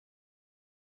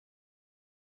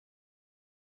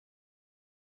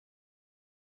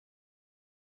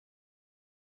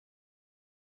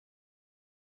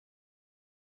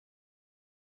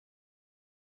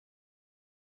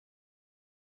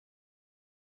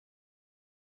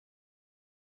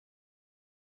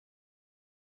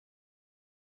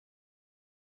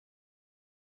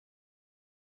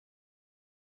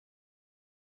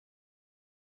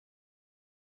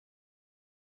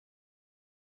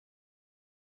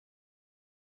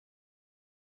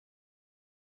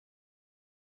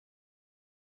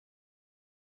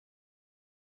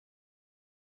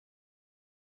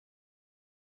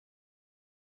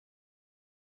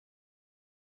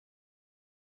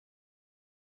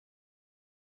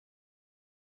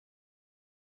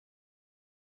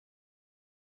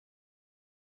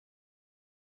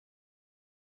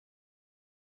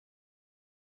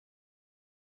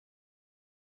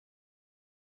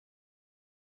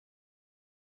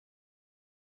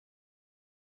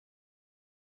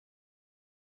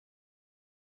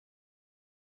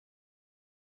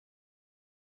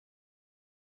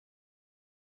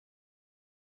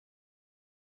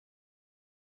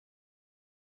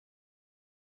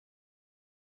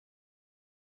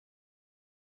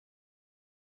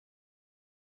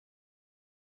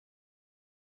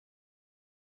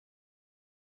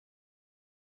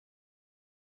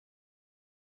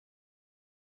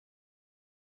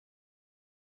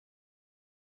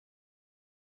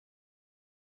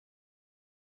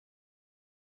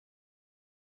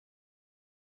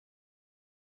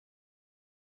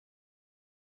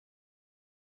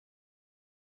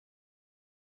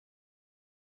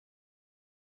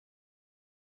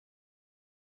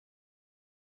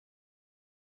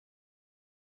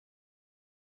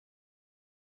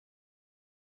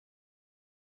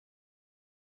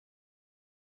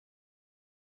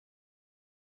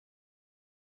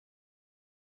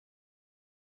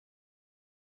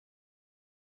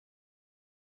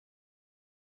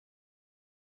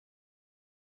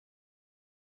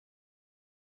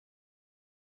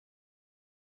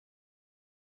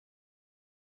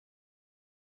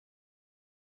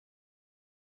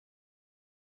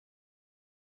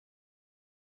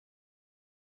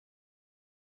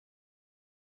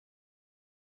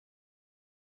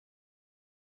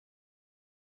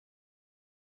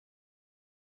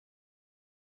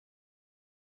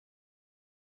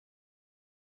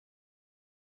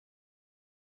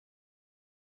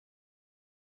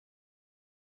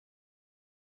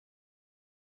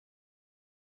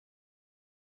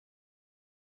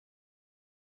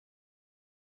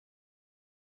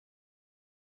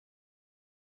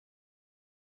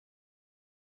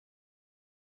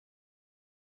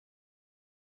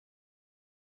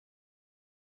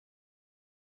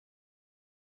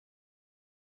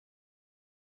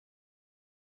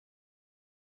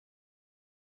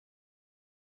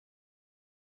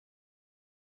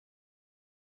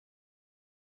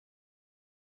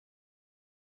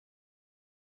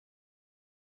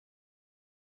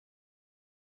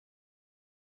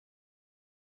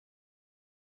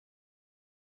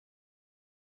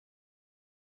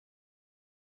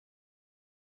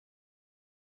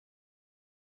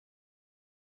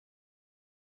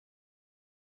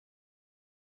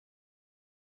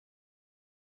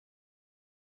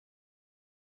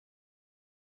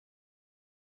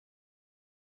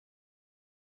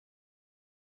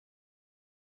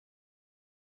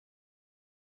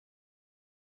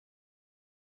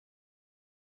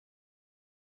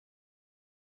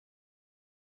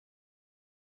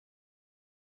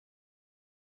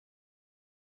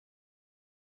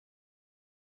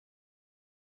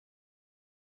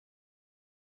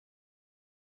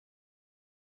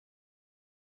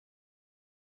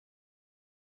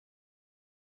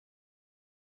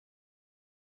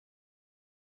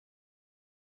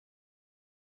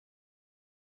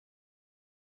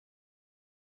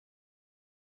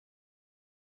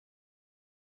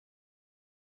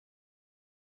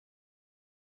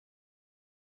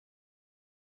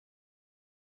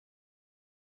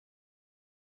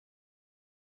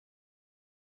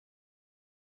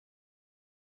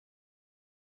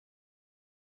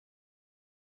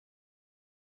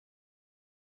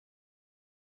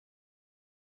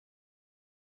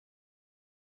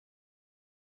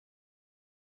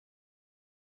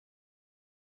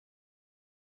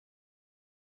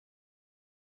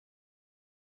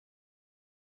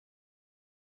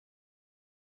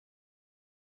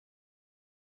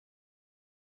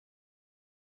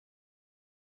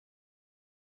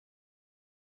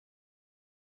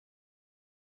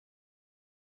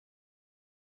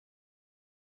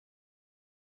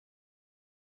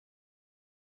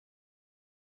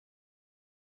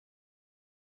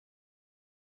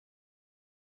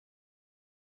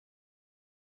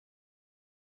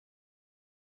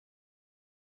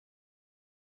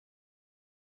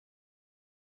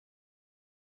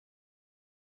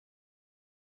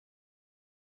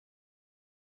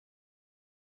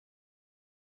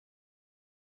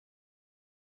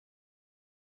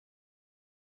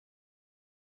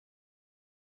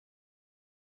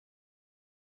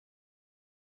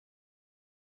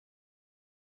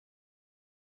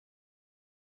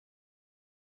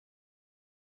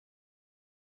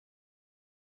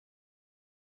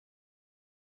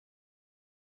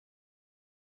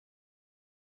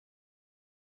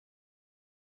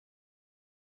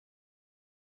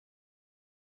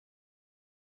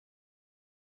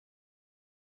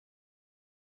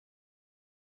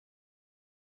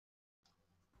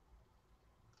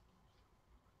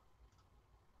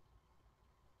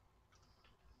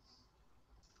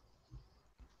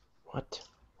What?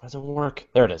 Why doesn't it work?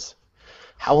 There it is.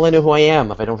 How will I know who I am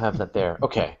if I don't have that there?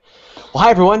 Okay. Well,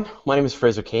 hi, everyone. My name is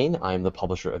Fraser Cain. I'm the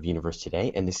publisher of Universe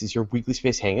Today, and this is your weekly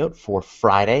space hangout for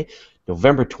Friday,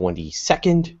 November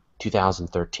 22nd,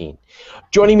 2013.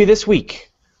 Joining me this week,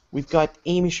 we've got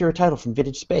Amy Shira Teitel from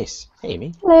Vintage Space. Hey,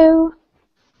 Amy. Hello.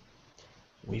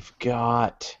 We've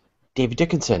got David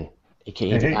Dickinson,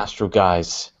 a.k.a. the Hey. Astro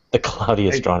Guys, the cloudy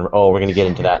astronomer. Oh, we're going to get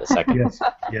into that in a second.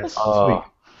 Yes. Oh.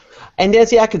 And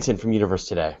Nancy Atkinson from Universe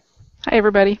Today. Hi,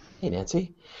 everybody. Hey,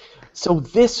 Nancy. So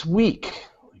this week,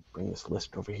 let me bring this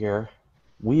list over here.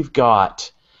 We've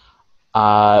got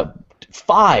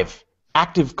 5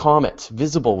 active comets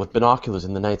visible with binoculars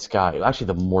in the night sky, actually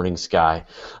the morning sky.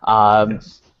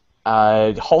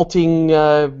 Halting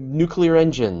nuclear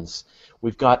engines.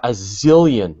 We've got a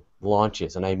zillion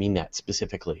launches, and I mean that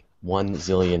specifically. 1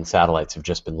 zillion satellites have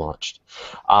just been launched.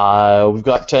 We've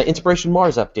got Inspiration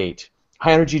Mars update.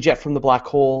 High-energy jet from the black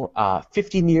hole,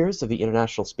 15 years of the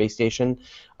International Space Station,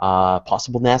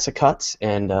 possible NASA cuts,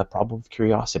 and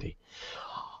ProblemHigh.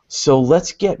 So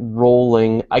let's get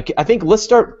rolling. I think let's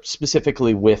start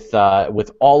specifically with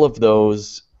all of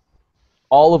those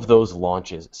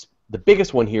launches. The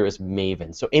biggest one here is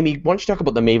MAVEN. So Amy, why don't you talk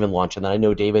about the MAVEN launch, and then I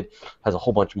know David has a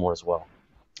whole bunch more as well.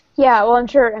 Yeah, well, I'm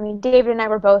sure. I mean, David and I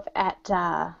were both at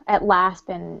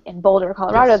LASP in Boulder,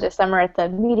 Colorado this summer at the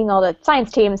meeting all the science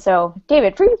teams. So,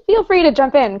 David, feel free to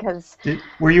jump in because.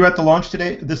 Were you at the launch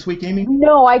this week, Amy?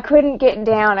 No, I couldn't get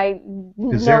down.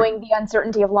 Knowing the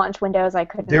uncertainty of launch windows, I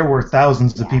couldn't. There were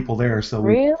thousands of people there, so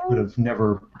Really? we would have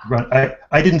never run.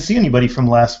 I didn't see anybody from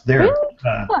LASP there.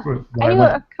 Really? I knew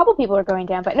a couple people were going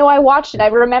down, but no, I watched it. I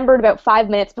remembered about 5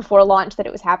 minutes before launch that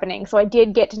it was happening, so I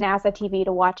did get to NASA TV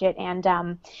to watch it, and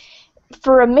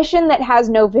for a mission that has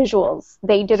no visuals,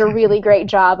 they did a really great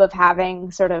job of having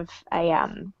sort of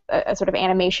a sort of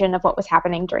animation of what was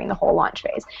happening during the whole launch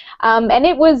phase. And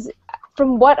it was,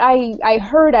 from what I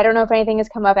heard, I don't know if anything has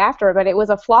come up after, but it was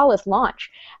a flawless launch.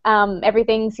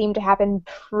 Everything seemed to happen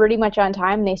pretty much on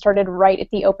time. They started right at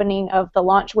the opening of the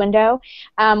launch window,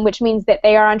 which means that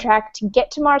they are on track to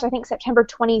get to Mars. I think September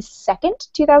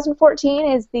 22nd,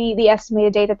 2014 is the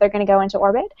estimated date that they're going to go into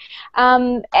orbit.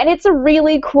 And it's a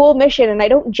really cool mission, and I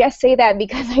don't just say that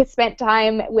because I spent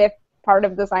time with part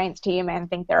of the science team and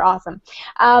think they're awesome.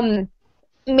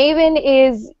 MAVEN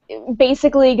is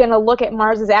basically going to look at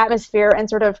Mars's atmosphere and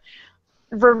sort of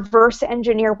reverse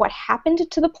engineer what happened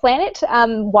to the planet,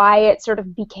 why it sort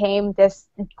of became this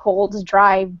cold,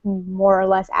 dry, more or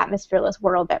less atmosphereless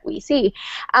world that we see.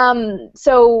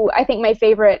 So I think my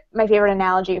favorite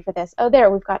analogy for this, oh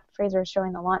there, we've got Fraser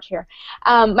showing the launch here.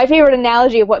 My favorite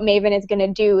analogy of what MAVEN is going to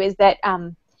do is that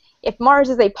if Mars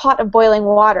is a pot of boiling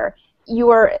water,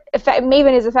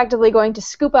 MAVEN is effectively going to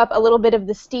scoop up a little bit of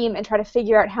the steam and try to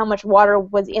figure out how much water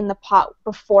was in the pot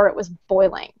before it was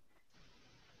boiling.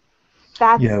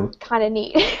 That's kind of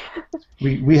neat.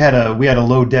 we had a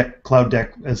low deck cloud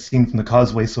deck as seen from the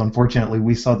causeway, so unfortunately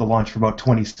we saw the launch for about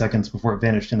 20 seconds before it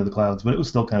vanished into the clouds, but it was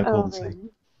still kind of cool to see.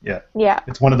 Yeah.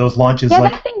 It's one of those launches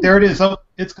there it is. Oh,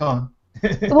 it's gone.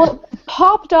 Well, it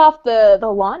popped off the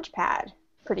launch pad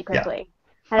pretty quickly.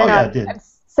 Yeah. I don't know. Yeah, it did. I'm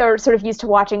sort of used to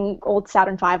watching old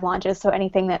Saturn V launches, so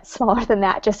anything that's smaller than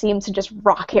that just seems to just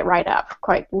rocket right up,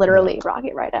 quite literally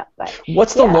rocket right up. But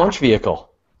what's the launch vehicle?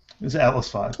 It was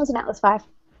Atlas V. It was an Atlas V.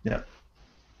 Yeah.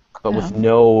 But with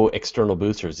no external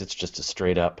boosters, it's just a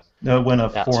straight up. No, it went a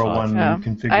Atlas 401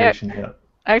 configuration.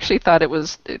 I actually thought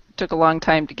it took a long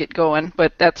time to get going,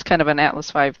 but that's kind of an Atlas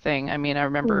V thing. I mean, I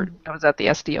remember I was at the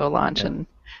SDO launch and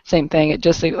same thing. It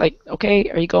just like,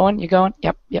 okay, are you going? You going?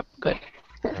 Yep, good.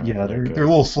 Yeah, they're a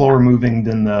little slower moving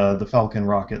than the Falcon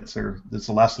rockets. This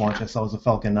the last launch I saw was a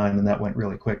Falcon 9, and that went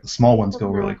really quick. The small ones go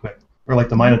really quick. Or like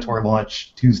the Minotaur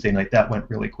launch Tuesday night, that went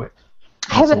really quick.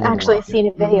 I haven't actually seen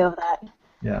a video of that.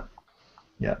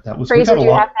 Yeah, that was. Fraser, do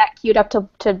you have that queued up to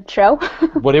show?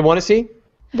 What do you want to see?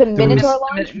 The Minotaur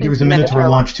launch. There was a Minotaur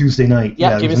launch Tuesday night.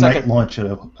 Yeah, there was a night launch at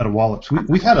a Wallops.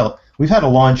 We've had a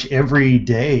launch every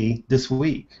day this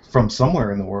week from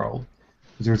somewhere in the world.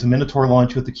 There was a Minotaur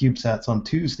launch with the CubeSats on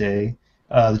Tuesday.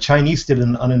 The Chinese did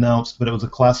an unannounced, but it was a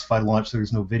classified launch, so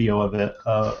there's no video of it.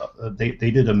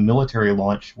 They did a military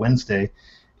launch Wednesday,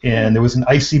 and there was an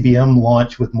ICBM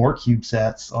launch with more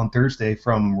CubeSats on Thursday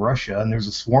from Russia, and there's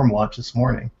a Swarm launch this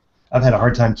morning. I've had a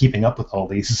hard time keeping up with all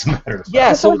these, as a matter of fact.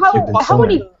 Yeah, so how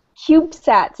many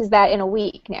CubeSats is that in a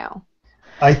week now?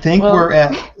 I think we're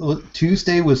at,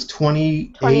 Tuesday was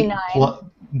 29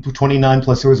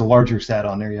 plus there was a larger sat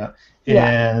on there,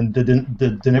 And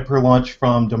the Dnipro launch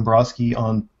from Dombrowski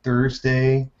on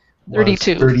Thursday was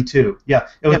 32. 32. Yeah,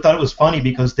 I Yep. thought it was funny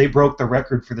because they broke the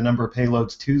record for the number of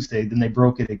payloads Tuesday, then they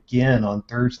broke it again on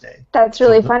Thursday. That's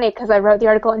really funny because I wrote the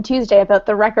article on Tuesday about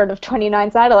the record of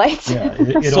 29 satellites. Yeah,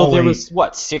 it So only, there was,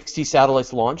 what, 60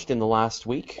 satellites launched in the last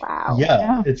week? Wow.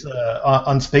 Yeah, it's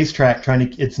on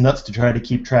SpaceTrack it's nuts to try to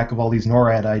keep track of all these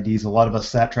NORAD IDs. A lot of us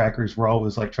sat trackers were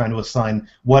always like trying to assign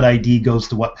what ID goes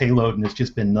to what payload, and it's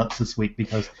just been nuts this week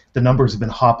because the numbers have been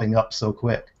hopping up so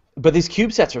quick. But these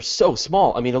CubeSats are so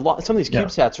small. I mean, some of these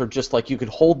CubeSats are just like you could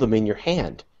hold them in your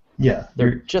hand. Yeah,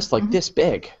 They're just like this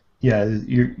big. Yeah,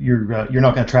 you're not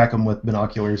going to track them with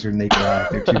binoculars or naked eye.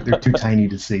 They're too tiny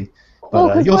to see.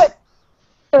 But Sorry, go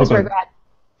ahead.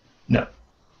 No.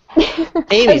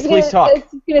 Amy, please talk. I was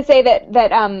going to say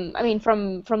that I mean,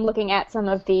 from looking at some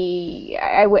of the,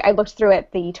 I looked through at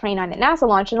the 29 that NASA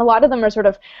launched, and a lot of them are sort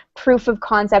of proof of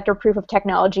concept or proof of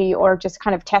technology, or just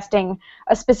kind of testing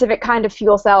a specific kind of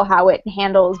fuel cell, how it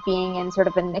handles being in sort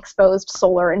of an exposed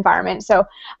solar environment. So,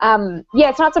 yeah,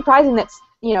 it's not surprising that,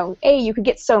 you know, you could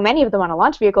get so many of them on a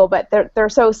launch vehicle, but they're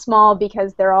so small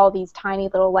because they're all these tiny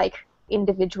little, like,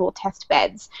 individual test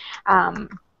beds. So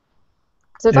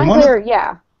it's unclear,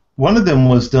 yeah. One of them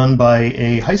was done by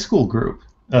a high school group.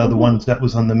 The one that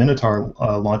was on the Minotaur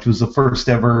launch was the first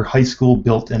ever high school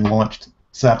built and launched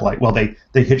satellite. Well, they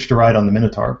hitched a ride on the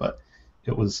Minotaur, but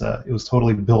it was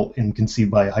totally built and conceived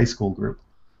by a high school group.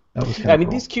 That was I mean,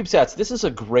 cool. these CubeSats, this is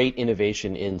a great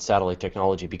innovation in satellite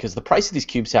technology because the price of these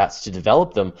CubeSats to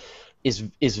develop them is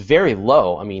very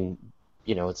low. I mean,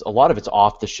 you know, a lot of it's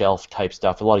off-the-shelf type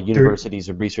stuff. A lot of universities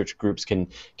and research groups can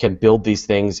build these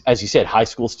things. As you said, high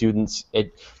school students,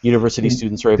 university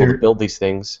students are able to build these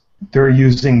things. They're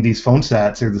using these phone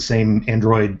sats. They're the same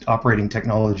Android operating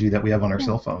technology that we have on our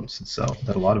cell phones, so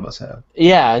that a lot of us have.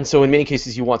 Yeah, and so in many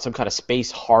cases you want some kind of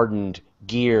space-hardened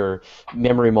gear,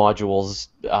 memory modules,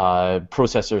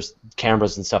 processors,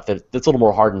 cameras and stuff that's a little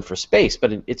more hardened for space,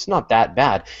 but it's not that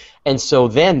bad. And so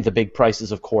then the big price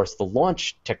is, of course, the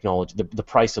launch technology, the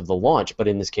price of the launch. But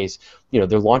in this case, you know,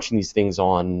 they're launching these things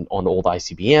on old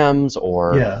ICBMs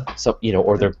or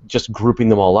or they're just grouping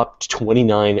them all up to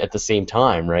 29 at the same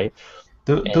time, right?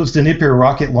 Those Dnipro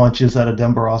rocket launches out of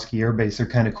Domborovsky Air Base are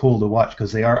kind of cool to watch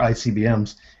because they are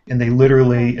ICBMs, and they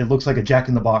literally, it looks like a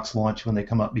Jack-in-the-Box launch when they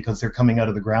come up because they're coming out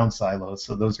of the ground silos.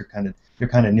 So those are they're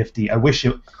kind of nifty. I wish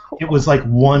it was like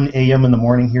 1 a.m. in the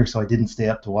morning here, so I didn't stay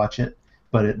up to watch it.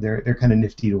 But they're kind of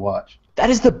nifty to watch. That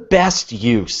is the best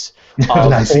use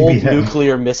of old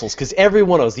nuclear missiles, because every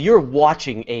one of those, you're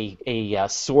watching a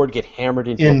sword get hammered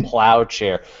into a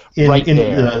plowshare right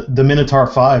there. The Minotaur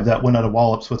 5 that went out of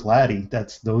Wallops with Laddie,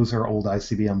 those are old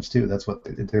ICBMs too. That's what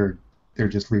they're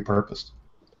just repurposed.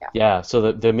 Yeah,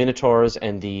 so the Minotaurs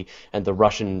and the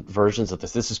Russian versions of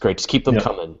this is great. Just keep them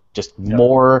coming. Just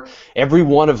more. Every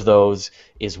one of those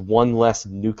is one less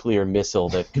nuclear missile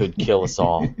that could kill us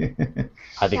all.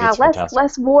 I think it's fantastic.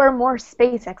 Less war, more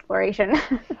space exploration.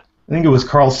 I think it was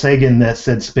Carl Sagan that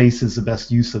said space is the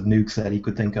best use of nukes that he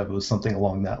could think of. It was something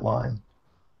along that line.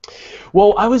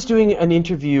 Well, I was doing an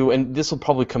interview, and this will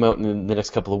probably come out in the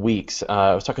next couple of weeks.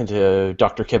 I was talking to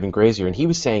Dr. Kevin Grazier, and he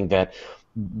was saying that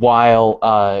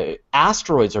while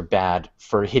asteroids are bad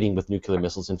for hitting with nuclear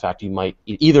missiles, in fact,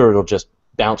 it'll just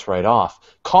bounce right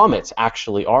off. Comets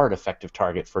actually are an effective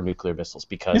target for nuclear missiles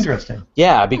because interesting.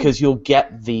 Yeah, because you'll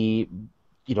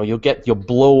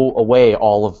blow away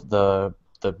all of the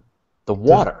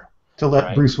water. To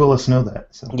let Bruce Willis know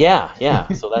that. So.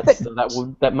 Yeah. So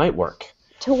that might work.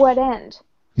 To what end?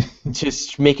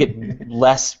 Just make it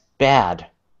less bad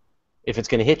if it's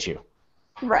going to hit you.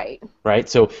 Right. Right.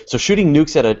 So shooting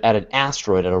nukes at an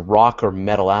asteroid, at a rock or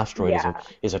metal asteroid,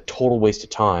 is a total waste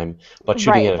of time. But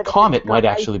shooting at a comet might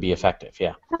actually be effective.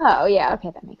 Yeah. Oh yeah.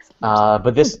 Okay, that makes sense.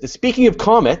 But speaking of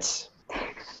comets,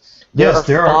 there are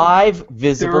 5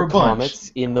 visible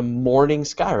comets in the morning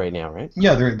sky right now, right?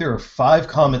 Yeah, there are 5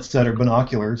 comets that are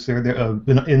binoculars. They're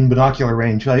in binocular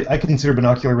range. I consider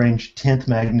binocular range 10th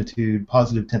magnitude,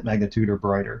 positive 10th magnitude or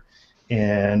brighter.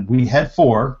 And we had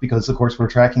 4 because, of course, we're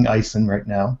tracking ISSN right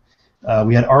now.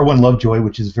 We had R1 Lovejoy,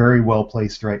 which is very well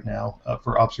placed right now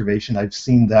for observation. I've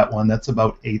seen that one. That's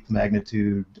about 8th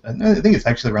magnitude. I think it's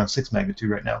actually around 6th magnitude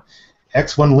right now.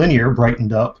 X1 Linear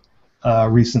brightened up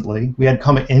recently. We had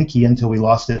Comet Enki until we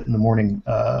lost it in the morning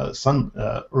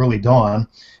early dawn.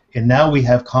 And now we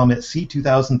have Comet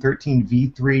C2013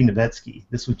 V3 Nevsky.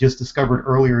 This was just discovered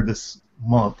earlier this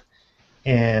month.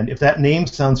 And if that name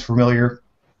sounds familiar,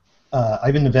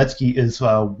 Ivan Nevsky is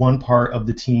one part of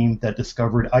the team that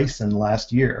discovered ISSN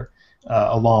last year,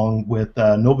 along with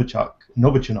Novichok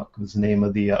was the name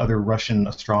of the other Russian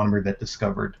astronomer that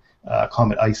discovered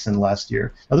Comet ISSFurther last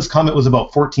year. Now, this comet was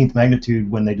about 14th magnitude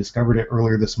when they discovered it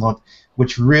earlier this month,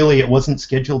 which really it wasn't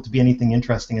scheduled to be anything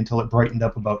interesting until it brightened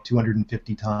up about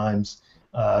 250 times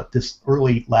this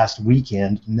early last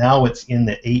weekend. Now it's in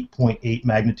the 8.8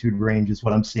 magnitude range is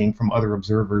what I'm seeing from other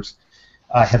observers.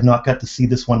 I have not got to see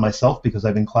this one myself because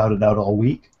I've been clouded out all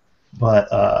week, but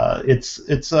it's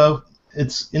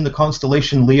in the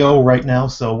constellation Leo right now,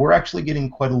 so we're actually getting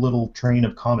quite a little train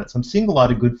of comets. I'm seeing a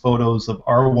lot of good photos of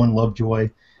R1 Lovejoy.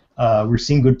 We're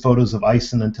seeing good photos of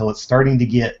ISSFurther until it's starting to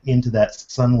get into that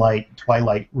sunlight,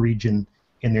 twilight region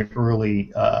in the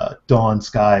early dawn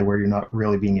sky where you're not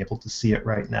really being able to see it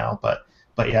right now. But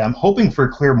yeah, I'm hoping for a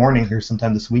clear morning here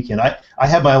sometime this weekend. I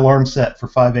have my alarm set for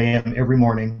 5 a.m. every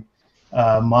morning.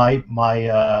 My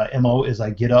MO is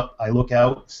I get up, I look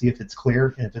out, see if it's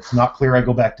clear, and if it's not clear, I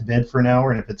go back to bed for an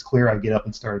hour, and if it's clear, I get up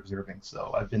and start observing.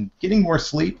 So I've been getting more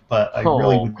sleep, but I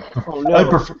really would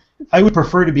I would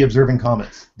prefer to be observing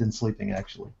comets than sleeping,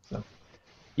 actually. So.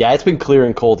 Yeah, it's been clear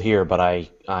and cold here, but I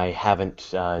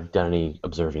haven't done any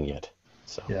observing yet.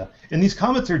 So. Yeah, and these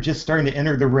comets are just starting to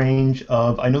enter the range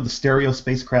of, I know the stereo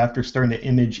spacecraft are starting to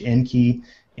image Enki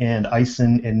and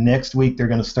ISSFurther, and next week they're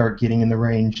going to start getting in the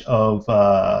range of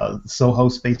the SOHO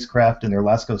spacecraft and their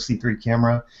LASCO C3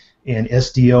 camera, and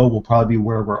SDO will probably be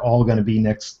where we're all going to be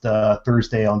next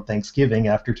Thursday on Thanksgiving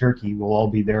after Turkey. We'll all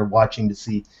be there watching to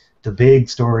see. The big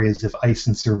story is if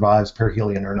ISSFurther survives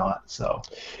perihelion or not. So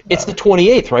it's the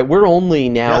 28th, right? We're only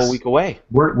now yes, a week away.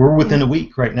 We're within a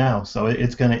week right now, so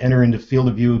it's going to enter into field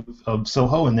of view of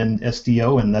SOHO and then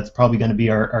SDO, and that's probably going to be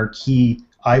our key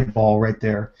eyeball right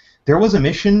there. There was a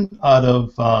mission out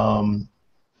of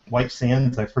White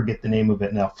Sands, I forget the name of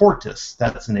it now, Fortis,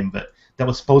 that's the name of it, that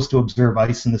was supposed to observe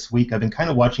ISSFurther this week. I've been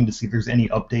kind of watching to see if there's any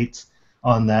updates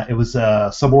on that. It was a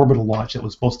suborbital launch that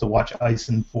was supposed to watch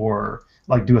ISSFurther for,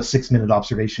 like, do a 6-minute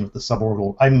observation with the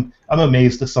suborbital. I'm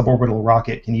amazed a suborbital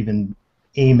rocket can even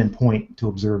aim and point to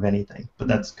observe anything, but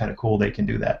that's kind of cool they can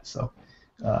do that. So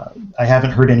I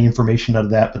haven't heard any information out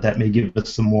of that, but that may give us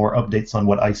some more updates on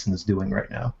what ISSFurther is doing right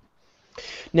now.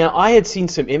 Now, I had seen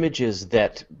some images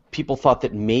that people thought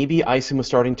that maybe ISSFurther was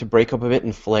starting to break up a bit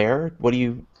and flare. What do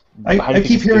you? I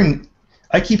keep hearing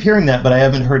that, but I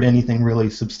haven't heard anything really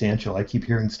substantial. I keep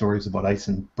hearing stories about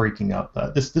ISSFurther breaking up.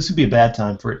 This would be a bad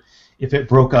time for it. If it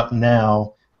broke up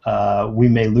now, we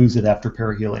may lose it after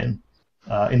perihelion.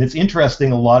 And it's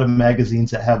interesting, a lot of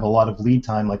magazines that have a lot of lead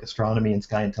time, like Astronomy and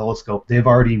Sky and Telescope, they've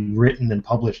already written and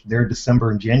published their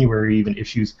December and January even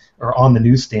issues are on the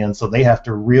newsstand, so they have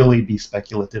to really be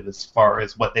speculative as far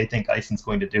as what they think ISSFurther's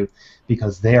going to do,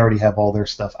 because they already have all their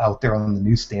stuff out there on the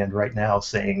newsstand right now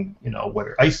saying, you know,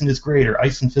 whether ISSFurther is great or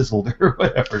ISSFurther fizzled or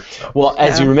whatever. So. Well,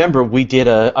 as you remember, we did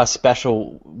a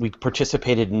special, we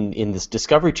participated in this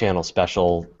Discovery Channel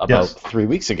special about 3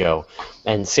 weeks ago,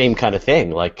 and same kind of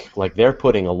thing, like they're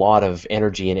putting a lot of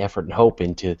energy and effort and hope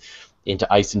into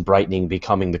ISSFurther brightening,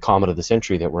 becoming the comet of the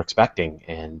century that we're expecting.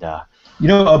 And you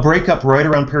know, a breakup right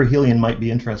around perihelion might be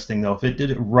interesting, though. If it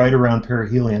did it right around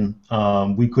perihelion,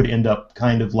 we could end up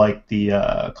kind of like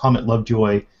the Comet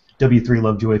Lovejoy, W3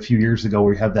 Lovejoy a few years ago,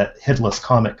 where you have that headless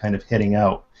comet kind of heading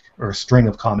out, or a string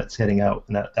of comets heading out,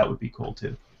 and that would be cool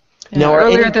too. Yeah, now,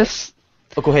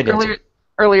 go ahead,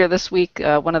 earlier this week,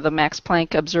 one of the Max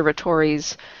Planck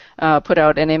observatories put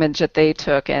out an image that they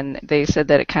took, and they said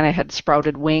that it kind of had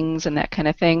sprouted wings and that kind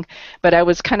of thing. But I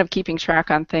was kind of keeping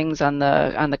track on things on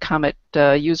the Comet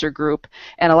user group,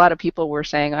 and a lot of people were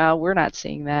saying, "Oh, we're not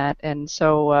seeing that," and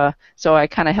so I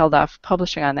kind of held off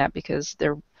publishing on that because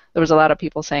there was a lot of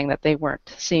people saying that they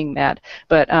weren't seeing that.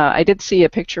 But I did see a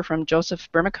picture from Joseph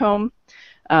Brimacombe.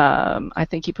 I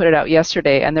think he put it out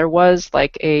yesterday, and there was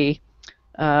like a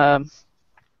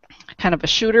kind of a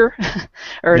shooter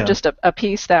or just a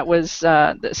piece that was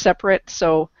separate,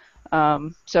 so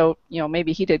you know,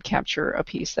 maybe he did capture a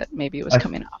piece that maybe was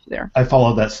coming off there. I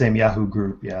followed that same Yahoo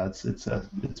group. Yeah, it's a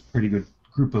pretty good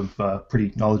group of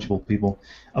pretty knowledgeable people.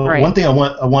 Right. One thing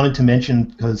I wanted to mention,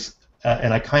 because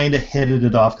and I kind of headed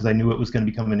it off because I knew it was going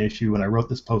to become an issue when I wrote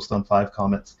this post on 5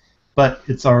 comets, but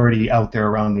it's already out there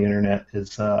around the internet,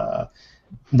 is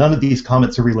none of these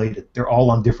comets are related. They're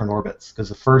all on different orbits. Because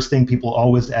the first thing people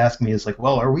always ask me is like,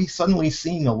 well, are we suddenly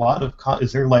seeing a lot of,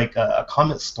 is there like a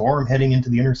comet storm heading into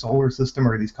the inner solar system,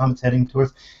 or are these comets heading to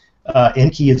us?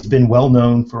 Enki has been well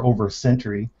known for over a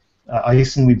century.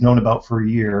 ISSFurther we've known about for a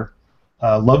year.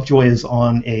 Lovejoy is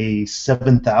on a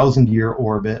 7,000-year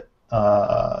orbit.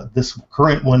 This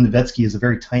current one, Nevsky, is a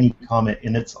very tiny comet,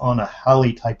 and it's on a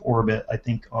Halley-type orbit, I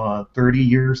think 30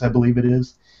 years, I believe it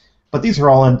is. But these are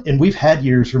all on, and we've had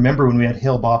years, remember when we had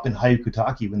Hale-Bopp and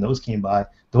Hyakutake, when those came by,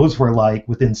 those were like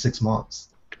within 6 months.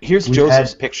 Here's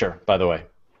Joseph's picture, by the way.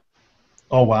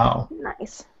 Oh, wow.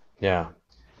 Nice. Yeah.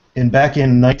 And back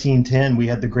in 1910, we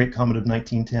had the Great Comet of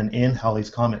 1910 and Halley's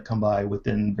Comet come by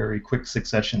within very quick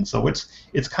succession. So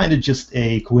it's kind of just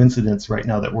a coincidence right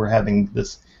now that we're having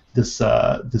this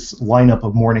lineup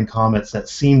of morning comets that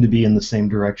seem to be in the same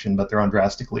direction, but they're on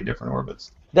drastically different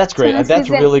orbits. That's great. So That's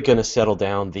really going to settle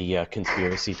down the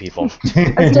conspiracy people. I was just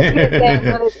going to say,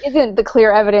 this isn't the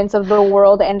clear evidence of the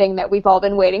world ending that we've all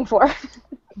been waiting for.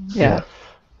 Yeah.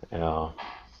 Yeah.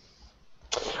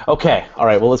 Okay, all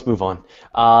right, well, let's move on.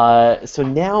 So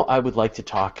now I would like to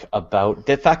talk about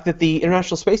the fact that the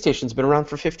International Space Station's been around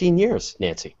for 15 years,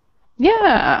 Nancy.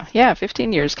 Yeah,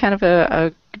 15 years, kind of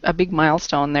a big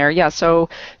milestone there. Yeah, so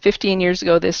 15 years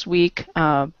ago this week,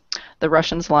 the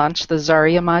Russians launched the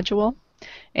Zarya module,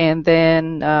 and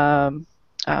then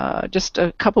just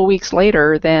a couple weeks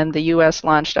later, then the U.S.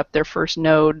 launched up their first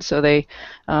node, so they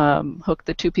hooked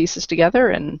the two pieces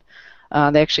together, and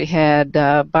they actually had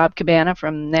Bob Cabana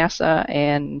from NASA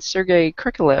and Sergei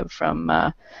Krikalev from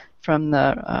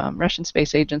the Russian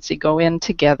Space Agency go in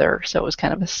together. So it was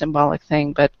kind of a symbolic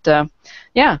thing. But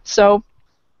yeah, so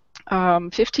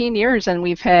 15 years, and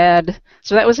we've had,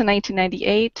 so that was in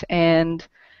 1998, and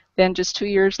then just 2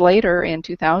 years later, in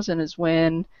 2000, is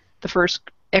when the first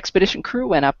expedition crew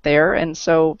went up there. And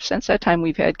so since that time,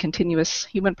 we've had continuous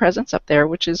human presence up there,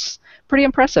 which is pretty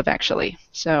impressive, actually.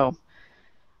 So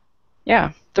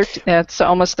yeah, that's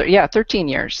almost 13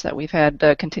 years that we've had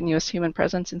continuous human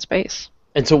presence in space.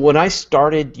 And so when I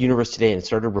started Universe Today and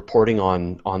started reporting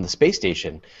on the space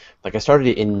station, like I started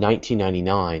it in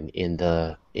 1999,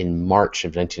 in March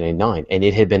of 1999, and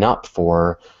it had been up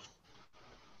for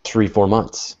 3-4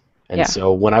 months. And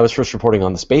so when I was first reporting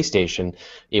on the space station,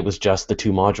 it was just the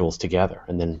two modules together,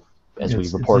 and then as we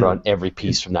reported on every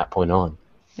piece from that point on.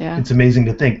 Yeah. It's amazing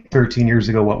to think 13 years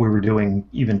ago what we were doing,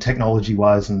 even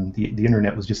technology-wise, and the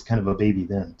internet was just kind of a baby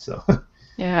then. So.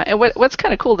 Yeah, and what's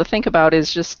kind of cool to think about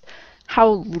is just how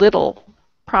little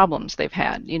problems they've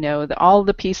had. You know, all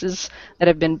the pieces that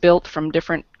have been built from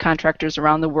different contractors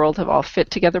around the world have all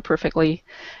fit together perfectly,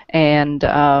 and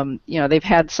you know, they've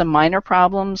had some minor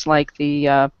problems, like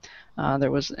there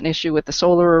was an issue with the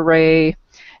solar array,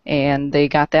 and they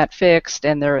got that fixed,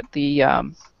 and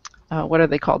what are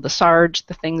they called? The SARG,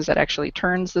 the things that actually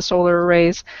turns the solar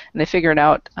arrays, and they figured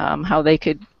out how they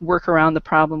could work around the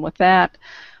problem with that.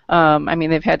 I mean,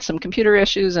 they've had some computer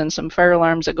issues and some fire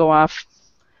alarms that go off,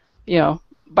 you know,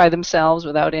 by themselves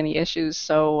without any issues.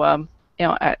 So, you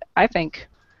know, I think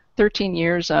 13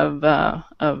 years of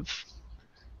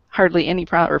hardly any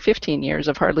or 15 years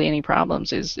of hardly any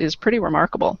problems is pretty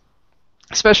remarkable,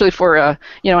 especially for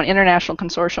you know, an international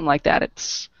consortium like that.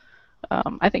 It's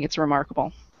I think it's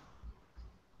remarkable.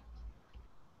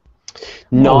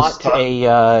 Not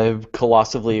a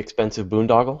colossally expensive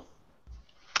boondoggle?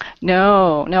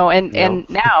 No, and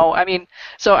now, I mean,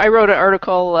 so I wrote an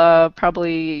article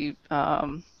probably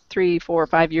 3, 4,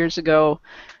 5 years ago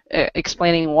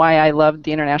explaining why I loved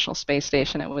the International Space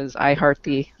Station. It was I Heart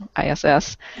the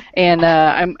ISS, and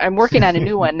I'm working on a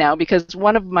new one now, because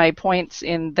one of my points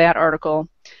in that article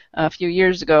a few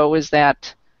years ago was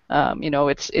that you know,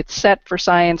 it's set for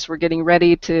science. We're getting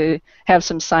ready to have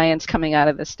some science coming out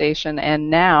of the station, and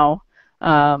now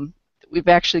we've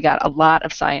actually got a lot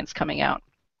of science coming out.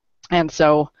 And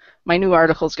so my new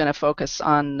article is going to focus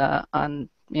on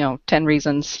you know,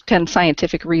 10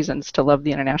 scientific reasons to love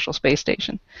the International Space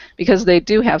Station, because they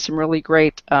do have some really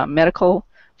great medical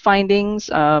findings,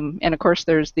 and of course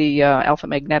there's the alpha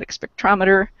magnetic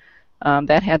spectrometer.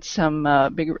 That had some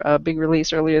big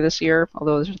release earlier this year,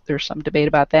 although there's some debate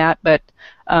about that. But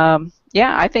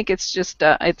yeah, I think it's just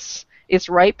it's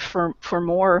ripe for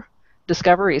more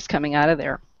discoveries coming out of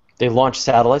there. They launched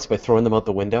satellites by throwing them out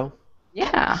the window.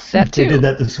 Yeah, that too. They did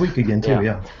that this week again too.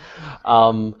 Yeah.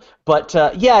 But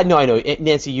yeah, no, I know,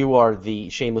 Nancy, you are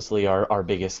shamelessly our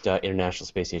biggest International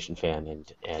Space Station fan,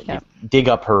 and you dig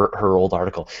up her old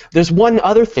article. There's one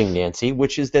other thing, Nancy,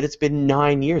 which is that it's been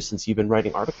 9 years since you've been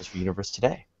writing articles for Universe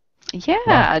Today. Yeah,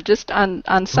 wow. Just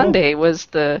on Sunday was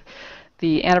the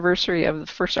anniversary of the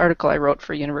first article I wrote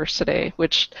for Universe Today,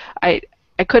 which I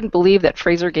couldn't believe that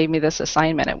Fraser gave me this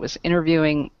assignment. It was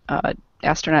interviewing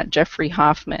astronaut Jeffrey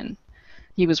Hoffman.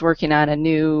 He was working on a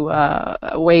new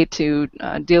way to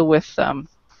deal with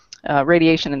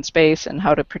radiation in space and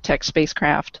how to protect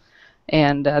spacecraft.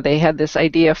 And they had this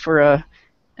idea for a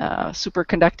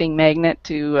superconducting magnet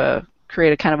to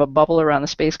create a kind of a bubble around the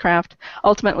spacecraft.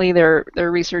 Ultimately, their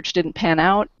research didn't pan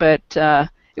out, but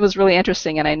it was really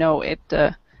interesting, and I know it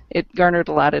garnered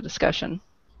a lot of discussion.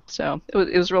 So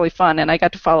it was really fun, and I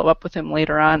got to follow up with him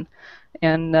later on.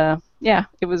 And yeah,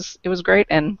 it was great,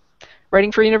 and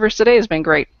writing for Universe Today has been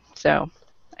great. So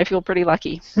I feel pretty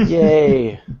lucky.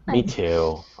 Yay! Me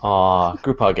too. Aw,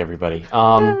 group hug, everybody.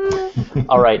 All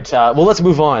right. Well, let's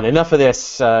move on. Enough of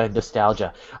this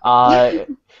nostalgia.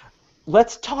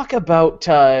 Let's talk about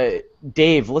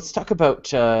Dave. Let's talk about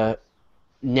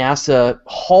NASA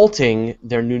halting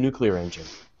their new nuclear engine.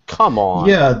 Come on.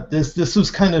 Yeah, this was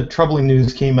kind of troubling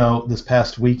news. Came out this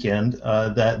past weekend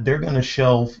that they're going to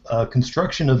shelve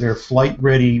construction of their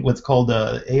flight-ready, what's called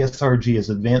ASRG, is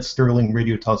Advanced Sterling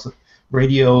Radio. Do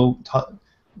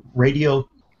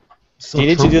you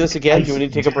need to do this again? Do you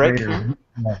need to take a break?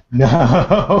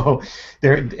 No.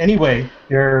 Their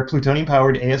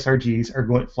plutonium-powered ASRGs are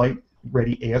going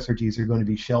flight-ready ASRGs are going to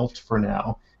be shelved for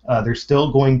now. They're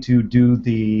still going to do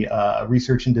the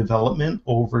research and development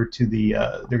over to the.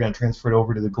 They're going to transfer it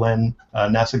over to the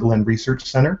NASA Glenn Research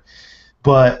Center.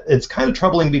 But it's kind of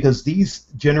troubling because these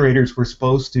generators were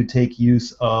supposed to take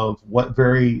use of what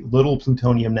very little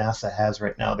plutonium NASA has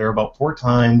right now. They're about 4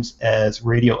 times as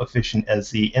radio efficient as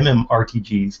the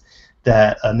MMRTGs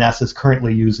that NASA is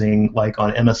currently using, like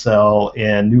on MSL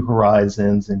and New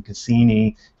Horizons and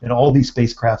Cassini and all these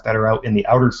spacecraft that are out in the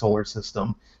outer solar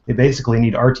system. They basically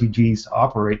need RTGs to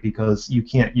operate because you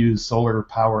can't use solar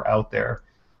power out there.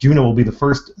 Juno will be the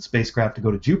first spacecraft to go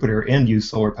to Jupiter and use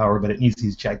solar power, but it needs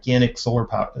these gigantic solar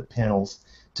panels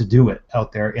to do it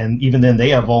out there. And even then, they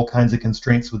have all kinds of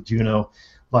constraints with Juno,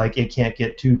 like it can't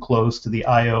get too close to the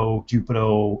Io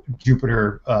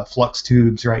Jupiter flux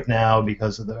tubes right now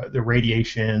because of the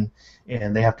radiation,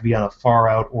 and they have to be on a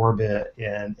far-out orbit,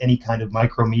 and any kind of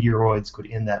micrometeoroids could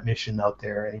end that mission out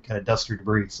there, any kind of dust or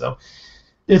debris. So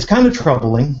it's kind of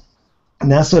troubling.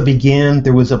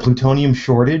 There was a plutonium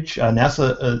shortage.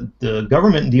 The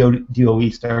government and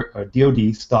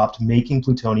DOD stopped making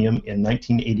plutonium in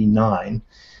 1989,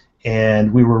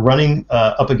 and we were running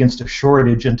up against a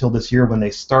shortage until this year when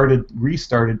they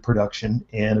restarted production,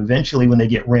 and eventually when they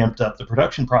get ramped up, the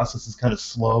production process is kind of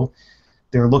slow.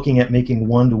 They're looking at making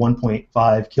 1 to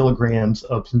 1.5 kilograms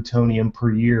of plutonium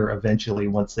per year eventually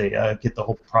once they get the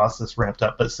whole process ramped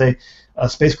up. But say a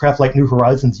spacecraft like New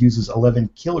Horizons uses 11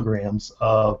 kilograms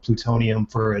of plutonium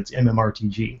for its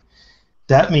MMRTG.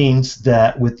 That means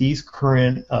that with these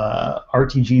current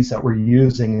RTGs that we're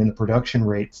using in the production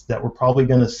rates, that we're probably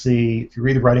going to see, if you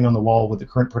read the writing on the wall with the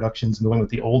current productions and going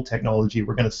with the old technology,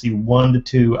 we're going to see 1 to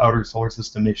 2 outer solar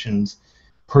system missions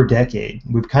per decade.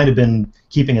 We've kind of been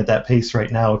keeping at that pace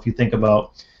right now. If you think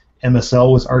about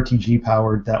MSL was RTG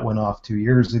powered, that went off 2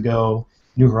 years ago.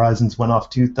 New Horizons went off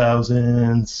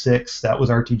 2006, that was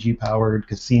RTG powered.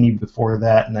 Cassini before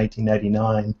that in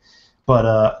 1999.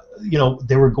 But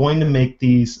they were going to make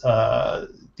these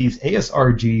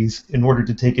ASRGs in order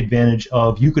to take advantage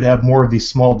of. You could have more of these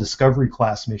small Discovery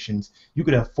class missions. You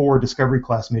could have 4 Discovery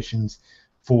class missions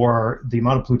for the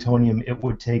amount of plutonium it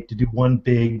would take to do one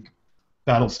big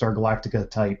Battlestar Galactica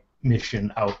type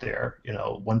mission out there,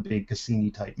 one big Cassini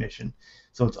type mission.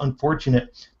 So it's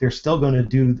unfortunate. They're still going to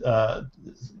do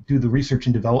the research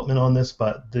and development on this,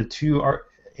 but the 2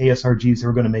 ASRGs they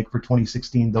were going to make for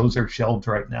 2016, those are shelved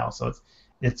right now. So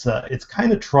it's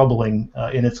kind of troubling,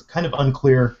 and it's kind of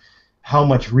unclear how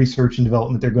much research and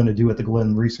development they're going to do at the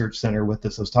Glenn Research Center with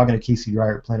this. I was talking to Casey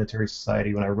Dreyer at Planetary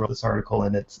Society when I wrote this article,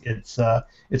 and it's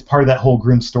part of that whole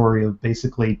grim story of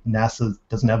basically NASA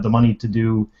doesn't have the money to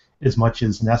do as much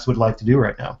as NASA would like to do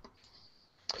right now.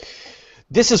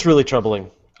 This is really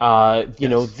troubling.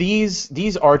 These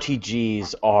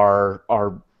RTGs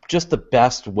are just the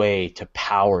best way to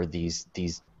power these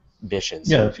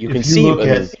missions. Yeah, you can see look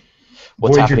at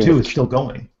what's Voyager happening 2 is still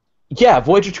going. Yeah,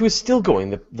 Voyager 2 is still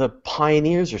going. The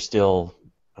Pioneers are still.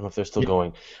 I don't know if they're still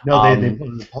going. No,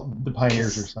 the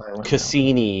Pioneers are silent.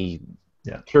 Cassini,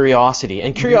 Yeah. Curiosity,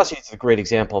 and Curiosity is a great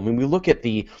example. I mean, we look at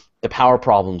the power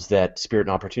problems that Spirit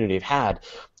and Opportunity have had.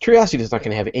 Curiosity is not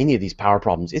going to have any of these power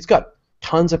problems. It's got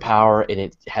tons of power, and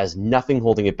it has nothing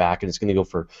holding it back, and it's going to go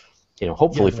for,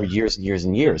 hopefully for years and years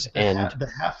and years. And the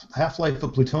half-life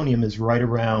of plutonium is right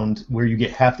around where you get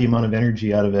half the amount of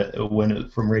energy out of it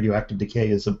from radioactive decay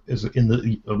is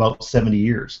in about 70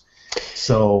 years.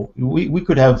 So we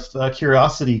could have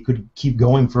Curiosity could keep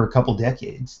going for a couple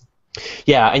decades.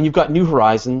 Yeah, and you've got New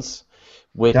Horizons,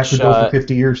 which that could go for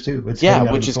 50 years too. Which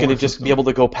is going to just be able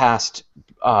to go past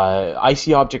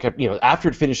icy object. After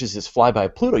it finishes its flyby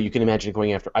of Pluto, you can imagine it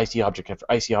going after icy object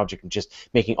and just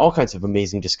making all kinds of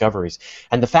amazing discoveries.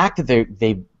 And the fact that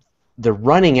they're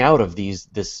running out of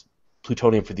this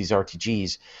plutonium for these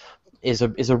RTGs is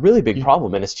a really big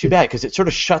problem, and it's too bad because it sort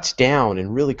of shuts down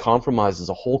and really compromises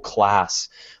a whole class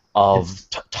of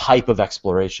type of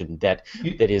exploration that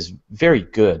is very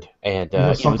good. And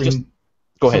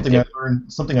Go ahead, Dave.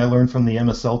 Something I learned from the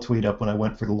MSL tweet up when I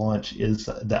went for the launch is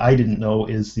that I didn't know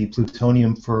is the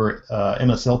plutonium for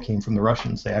MSL came from the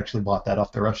Russians. They actually bought that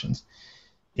off the Russians.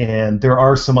 And there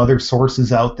are some other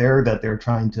sources out there that they're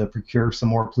trying to procure some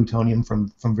more plutonium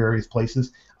from various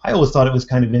places. I always thought it was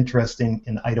kind of interesting,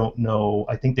 and I don't know.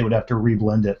 I think they would have to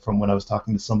reblend it from when I was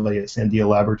talking to somebody at Sandia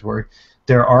Laboratory.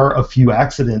 There are a few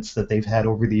accidents that they've had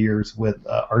over the years with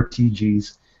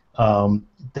RTGs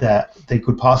that they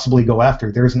could possibly go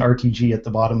after. There's an RTG at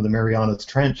the bottom of the Marianas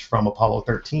Trench from Apollo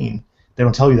 13. They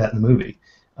don't tell you that in the movie.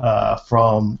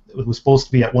 It was supposed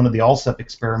to be at one of the ALSEP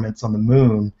experiments on the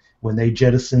moon when they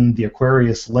jettisoned the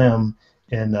Aquarius LEM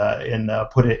and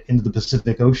put it into the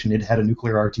Pacific Ocean. It had a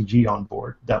nuclear RTG on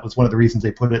board. That was one of the reasons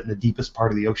they put it in the deepest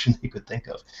part of the ocean they could think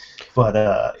of.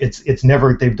 But it's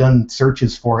never. They've done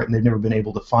searches for it and they've never been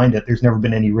able to find it. There's never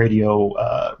been any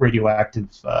radioactive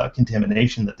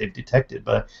contamination that they've detected.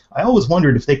 But I always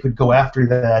wondered if they could go after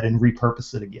that and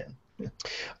repurpose it again.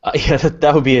 Yeah,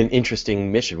 that would be an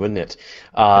interesting mission, wouldn't it?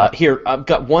 Here, I've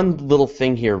got one little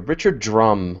thing here. Richard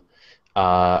Drum.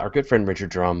 Our good friend Richard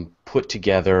Drum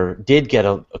did get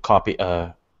a copy,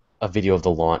 a video of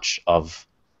the launch of,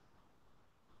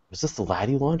 was this the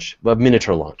Laddie launch? A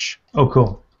Minotaur launch. Oh,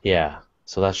 cool. Yeah,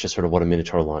 so that's just sort of what a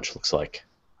Minotaur launch looks like.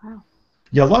 Wow.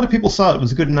 Yeah, a lot of people saw it. It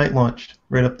was a good night launch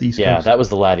right up the East Coast. Yeah, that was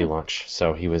the Laddie launch,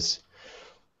 so he was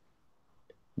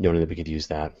noting that we could use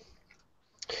that.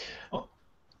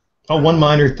 Oh, one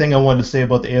minor thing I wanted to say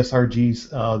about the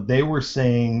ASRGs, they were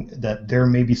saying that there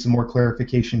may be some more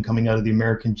clarification coming out of the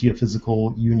American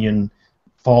Geophysical Union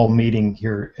fall meeting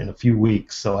here in a few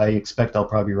weeks, so I expect I'll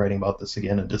probably be writing about this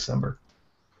again in December.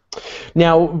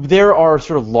 Now, there are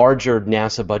sort of larger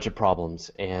NASA budget problems,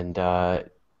 and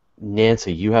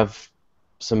Nancy, you have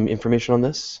some information on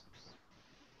this?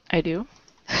 I do.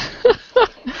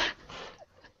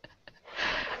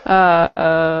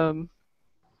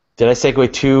 Did I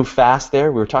segue too fast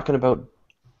there? We were talking about...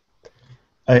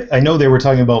 I know they were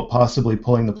talking about possibly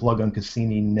pulling the plug on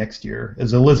Cassini next year,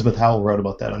 as Elizabeth Howell wrote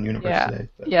about that on Universe Today.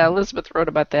 But, yeah, Elizabeth wrote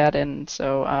about that, and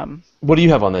so... What do you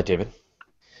have on that, David?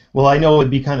 Well, I know it'd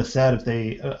be kind of sad if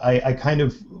they... I kind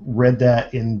of read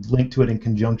that and linked to it in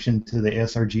conjunction to the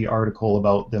ASRG article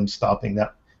about them stopping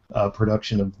that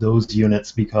production of those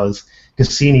units because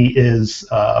Cassini is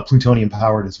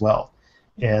plutonium-powered as well.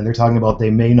 And they're talking about they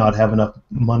may not have enough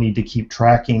money to keep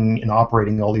tracking and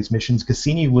operating all these missions.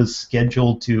 Cassini was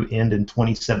scheduled to end in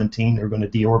 2017. They're going to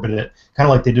deorbit it, kind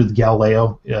of like they did with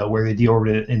Galileo, where they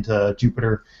deorbited it into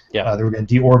Jupiter. Yeah. They were going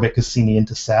to deorbit Cassini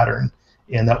into Saturn.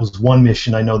 And that was one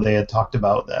mission I know they had talked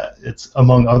about. That it's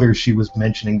among others, she was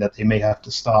mentioning that they may have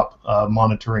to stop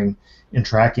monitoring and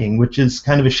tracking, which is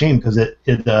kind of a shame because it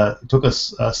took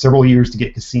us several years to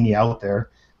get Cassini out there.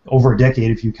 Over a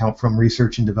decade, if you count from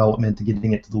research and development to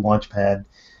getting it to the launch pad.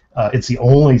 It's the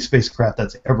only spacecraft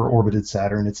that's ever orbited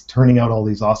Saturn. It's turning out all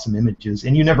these awesome images,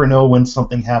 and you never know when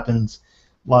something happens,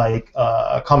 like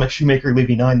Comet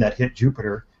Shoemaker-Levy 9 that hit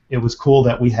Jupiter. It was cool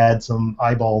that we had some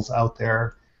eyeballs out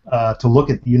there to look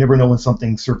at. You never know when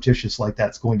something surreptitious like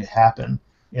that's going to happen,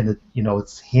 and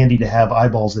it's handy to have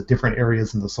eyeballs at different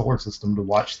areas in the solar system to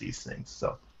watch these things.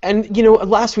 So. And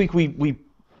last week we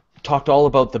talked all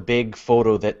about the big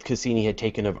photo that Cassini had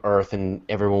taken of Earth, and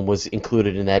everyone was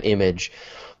included in that image.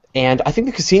 And I think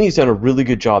the Cassini's done a really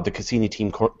good job. The Cassini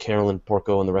team, Carolyn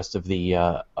Porco, and the rest of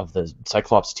the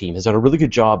Cyclops team has done a really good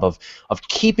job of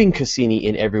keeping Cassini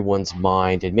in everyone's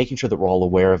mind and making sure that we're all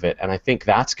aware of it. And I think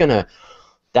that's gonna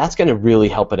really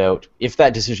help it out if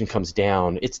that decision comes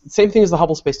down. It's the same thing as the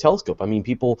Hubble Space Telescope. I mean,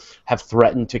 people have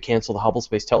threatened to cancel the Hubble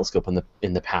Space Telescope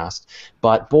in the past,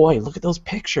 but boy, look at those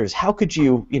pictures. How could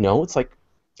you? It's like,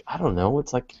 I don't know.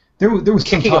 It's like there was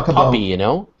some talk about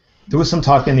There was some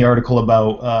talk in the article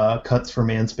about cuts for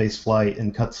manned space flight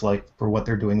and cuts like for what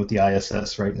they're doing with the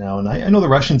ISS right now. And I know the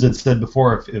Russians had said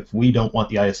before if we don't want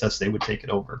the ISS, they would take it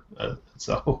over.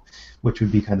 Which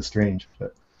would be kind of strange,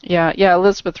 but. Yeah.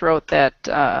 Elizabeth wrote that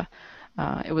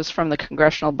it was from the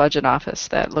Congressional Budget Office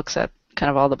that looks at kind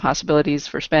of all the possibilities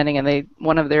for spending, and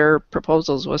one of their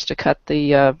proposals was to cut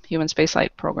the human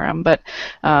spaceflight program. But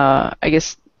I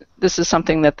guess this is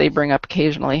something that they bring up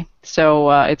occasionally, so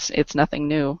it's nothing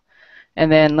new.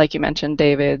 And then, like you mentioned,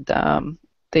 David,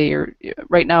 they're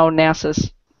right now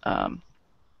NASA's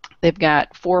they've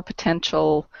got 4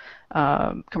 potential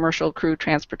commercial crew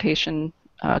transportation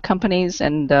companies,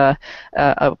 and a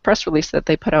press release that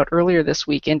they put out earlier this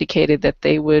week indicated that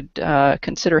they would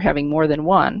consider having more than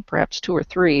one, perhaps 2 or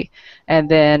 3. And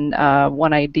then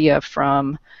one idea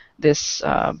from this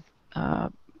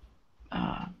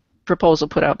proposal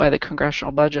put out by the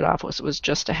Congressional Budget Office was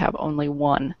just to have only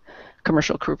one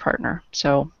commercial crew partner.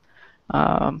 So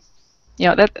You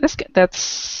know,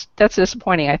 that's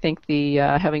disappointing. I think the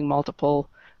having multiple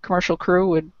commercial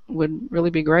crew would really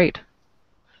be great.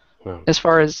 As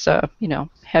far as you know,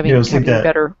 having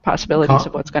better possibilities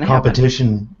of what's going to happen.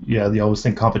 Competition, yeah, they always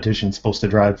think competition is supposed to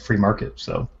drive free market.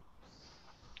 So,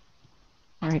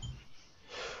 right.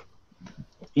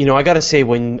 You know, I got to say,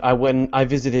 when I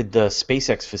visited the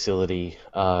SpaceX facility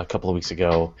a couple of weeks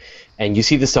ago, and you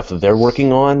see the stuff that they're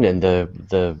working on, and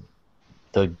the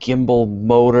gimbal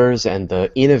motors and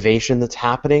the innovation that's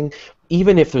happening,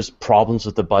 even if there's problems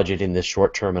with the budget in this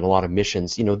short term and a lot of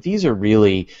missions, you know, these are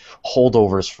really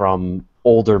holdovers from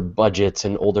older budgets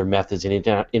and older methods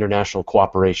and international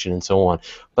cooperation and so on.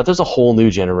 But there's a whole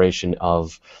new generation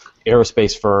of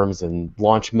aerospace firms and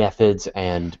launch methods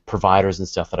and providers and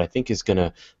stuff that I think is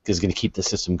gonna keep the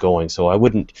system going. So I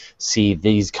wouldn't see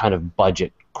these kind of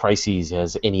budget crises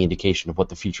as any indication of what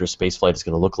the future of spaceflight is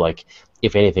going to look like.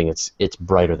 If anything, it's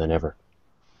brighter than ever.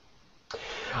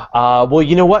 Well,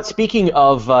 you know what? Speaking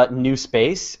of new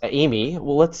space, Amy,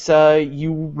 well, let's.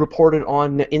 You reported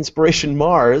on Inspiration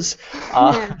Mars,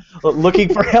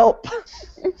 looking for help.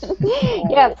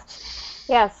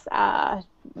 Yes.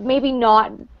 Maybe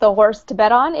not the horse to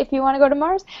bet on if you want to go to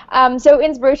Mars. So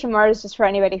Inspiration Mars, just for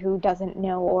anybody who doesn't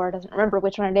know or doesn't remember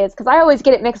which one it is, because I always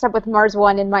get it mixed up with Mars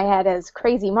One in my head as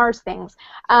crazy Mars things.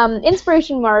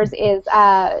 Inspiration Mars is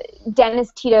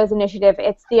Dennis Tito's initiative.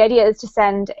 The idea is to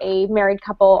send a married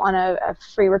couple on a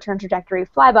free return trajectory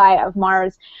flyby of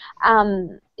Mars.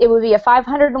 It would be a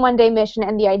 501-day mission,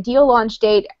 and the ideal launch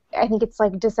date, I think it's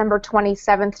like December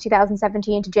 27th,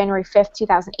 2017 to January 5th,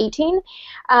 2018,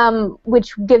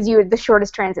 which gives you the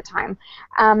shortest transit time.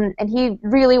 And he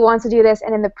really wants to do this,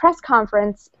 and in the press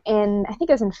conference I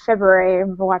think it was in February, I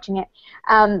remember watching it,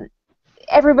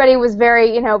 everybody was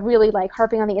very, really like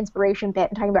harping on the inspiration bit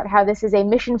and talking about how this is a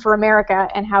mission for America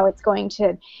and how it's going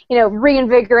to,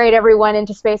 reinvigorate everyone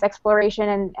into space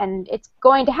exploration, and it's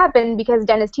going to happen because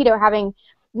Dennis Tito, having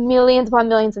millions upon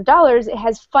millions of dollars, it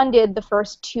has funded the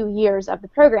first 2 years of the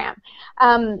program.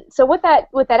 So what that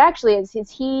actually is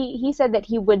he said that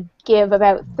he would give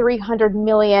about $300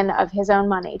 million of his own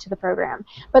money to the program,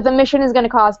 but the mission is going to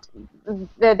cost,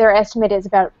 their estimate is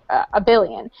about $1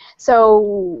 billion.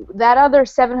 So that other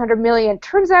 $700 million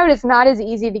turns out it's not as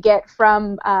easy to get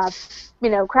from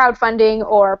crowdfunding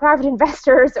or private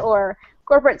investors or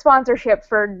corporate sponsorship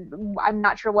for, I'm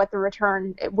not sure what the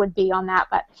return it would be on that,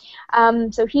 but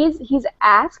so he's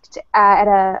asked at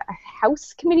a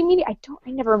House committee meeting. I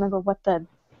never remember what the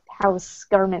House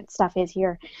government stuff is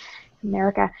here in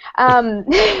America.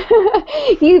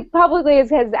 He publicly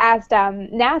has asked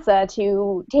NASA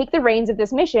to take the reins of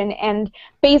this mission and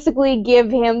basically give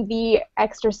him the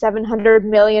extra $700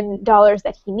 million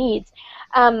that he needs.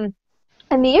 And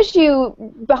the issue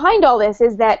behind all this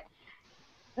is that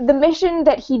the mission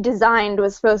that he designed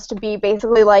was supposed to be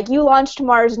basically like, you launch to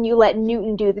Mars and you let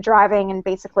Newton do the driving, and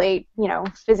basically,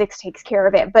 physics takes care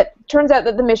of it. But turns out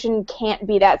that the mission can't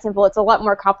be that simple. It's a lot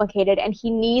more complicated, and he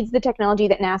needs the technology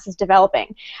that NASA's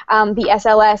developing. The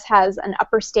SLS has an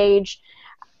upper stage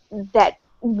that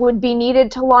would be needed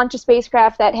to launch a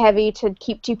spacecraft that heavy to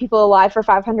keep 2 people alive for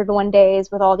 501 days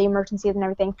with all the emergencies and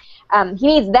everything. He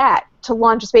needs that to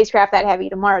launch a spacecraft that heavy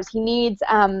to Mars. He needs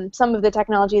some of the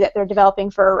technology that they're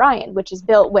developing for Orion, which is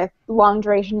built with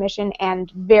long-duration mission and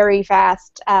very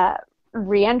fast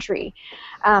re-entry,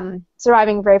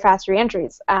 surviving very fast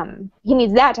re-entries. He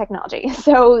needs that technology.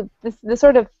 So the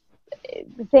sort of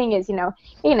the thing is, hey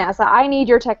NASA, I need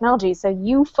your technology, so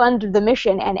you fund the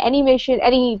mission, and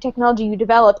any technology you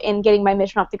develop in getting my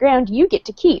mission off the ground, you get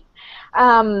to keep.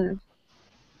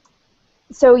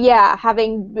 So yeah,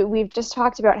 we've just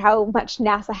talked about how much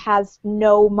NASA has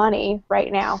no money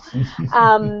right now,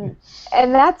 and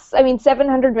that's,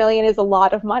 $700 million is a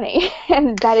lot of money,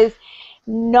 and that is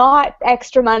not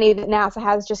extra money that NASA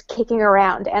has just kicking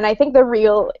around. And I think the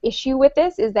real issue with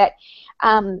this is that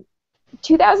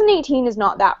 2018 is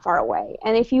not that far away,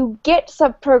 and if you get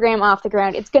some program off the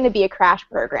ground, it's going to be a crash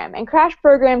program, and crash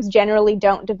programs generally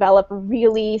don't develop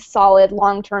really solid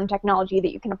long-term technology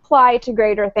that you can apply to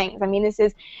greater things. This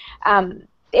is,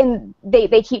 and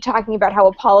they keep talking about how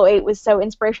Apollo 8 was so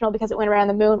inspirational because it went around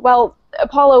the moon. Well,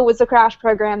 Apollo was a crash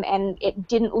program, and it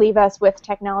didn't leave us with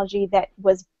technology that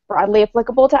was broadly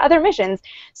applicable to other missions.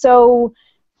 So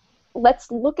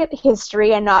let's look at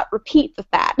history and not repeat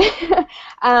that.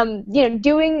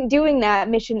 Doing that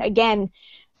mission again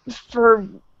for,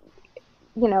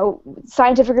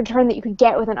 scientific return that you could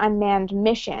get with an unmanned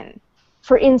mission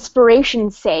for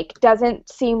inspiration's sake doesn't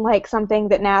seem like something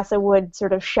that NASA would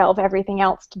sort of shelve everything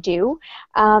else to do.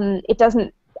 It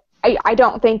doesn't. I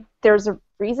don't think there's a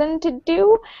reason to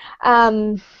do.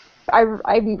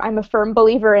 I'm a firm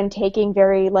believer in taking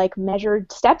very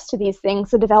measured steps to these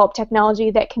things to develop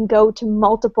technology that can go to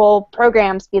multiple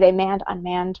programs, be they manned,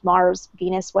 unmanned, Mars,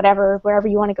 Venus, whatever, wherever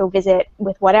you want to go visit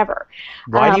with whatever.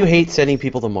 Why do you hate sending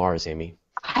people to Mars, Amy?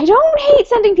 I don't hate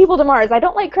sending people to Mars. I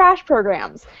don't like crash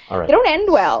programs. All right. They don't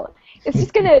end well. It's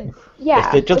just gonna,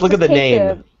 yeah. Just look at the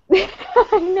name.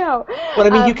 I know. But I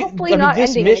mean, you can. Hopefully not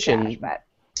this ending mission. in a crash,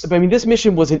 But I mean, this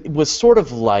mission was sort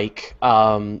of like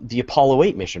the Apollo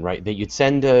 8 mission, right? That you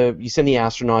send the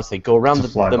astronauts, they go around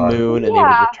the moon, and they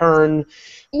would return,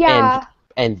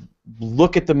 and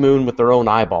look at the moon with their own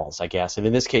eyeballs, I guess. And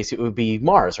in this case, it would be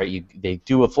Mars, right? They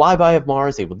do a flyby of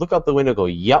Mars, they would look out the window, go,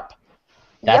 "Yup,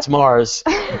 that's Mars,"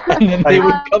 and then they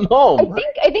would come home.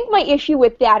 I think my issue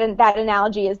with that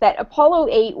analogy is that Apollo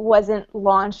 8 wasn't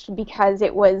launched because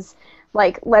it was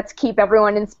let's keep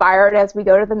everyone inspired as we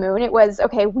go to the moon. It was,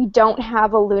 okay, we don't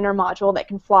have a lunar module that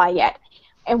can fly yet,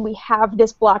 and we have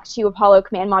this Block 2 Apollo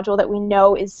command module that we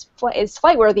know is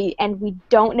flight-worthy, and we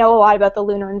don't know a lot about the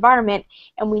lunar environment,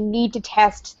 and we need to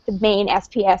test the main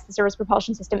SPS, the Service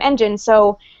Propulsion System engine,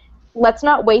 so let's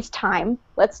not waste time.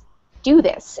 Let's do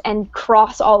this and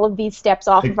cross all of these steps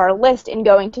off of our list in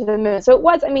going to the moon. So it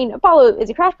was, I mean, Apollo is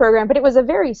a crash program, but it was a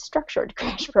very structured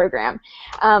crash program.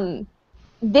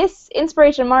 This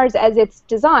Inspiration Mars, as it's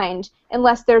designed,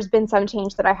 unless there's been some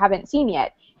change that I haven't seen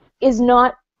yet, is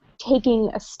not taking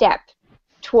a step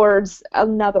towards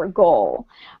another goal.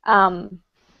 I mean,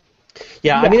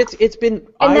 it's been.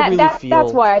 And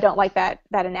that's why I don't like that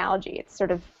analogy. It's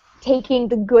sort of taking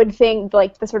the good thing,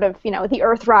 like the sort of, the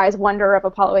Earthrise wonder of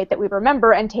Apollo 8 that we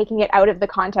remember, and taking it out of the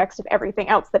context of everything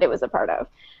else that it was a part of.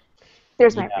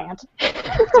 There's my rant.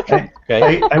 Okay.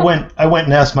 I went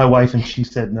and asked my wife, and she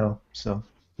said no. So.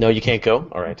 No, you can't go?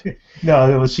 All right. No,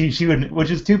 it was she would,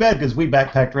 which is too bad because we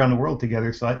backpacked around the world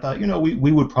together. So I thought,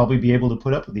 we would probably be able to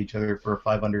put up with each other for a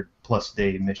 500+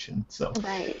 day mission. So,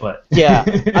 right. But yeah,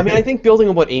 I mean, I think building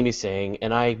on what Amy's saying,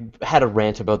 and I had a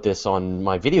rant about this on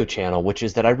my video channel, which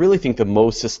is that I really think the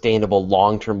most sustainable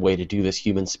long-term way to do this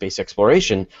human space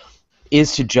exploration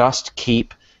is to just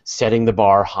keep setting the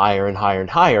bar higher and higher and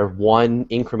higher, one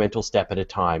incremental step at a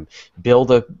time.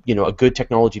 Build a good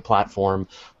technology platform,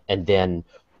 and then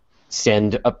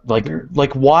send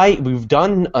like why we've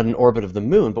done an orbit of the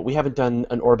moon, but we haven't done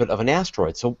an orbit of an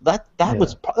asteroid. So that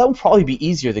would probably be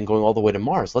easier than going all the way to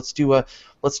Mars. Let's do a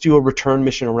return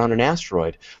mission around an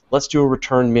asteroid. Let's do a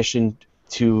return mission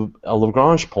to a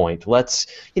Lagrange point. Let's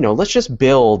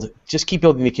just keep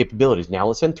building the capabilities. Now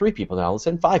let's send 3 people. Now let's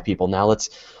send 5 people. Now let's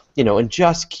and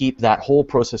just keep that whole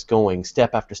process going,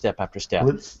 step after step after step.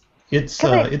 Well, it's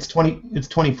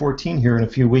 2014 here in a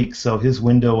few weeks, so his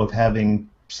window of having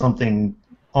something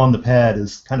on the pad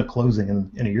is kind of closing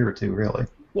in a year or two, really.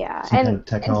 Yeah, and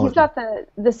he's got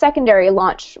the secondary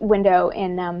launch window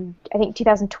in I think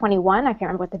 2021. I can't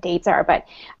remember what the dates are, but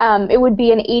it would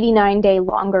be an 89-day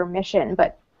longer mission,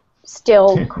 but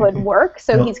still could work.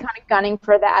 So he's kind of gunning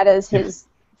for that as his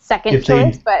second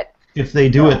choice. But if they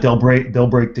do it, they'll break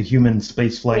the human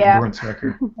spaceflight endurance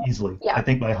record easily. Yeah. I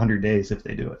think by 100 days if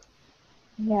they do it.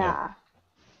 Yeah.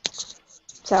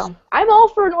 So I'm all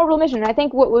for an orbital mission. I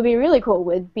think what would be really cool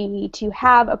would be to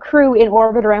have a crew in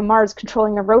orbit around Mars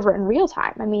controlling a rover in real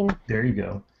time. I mean, there you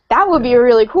go. That would be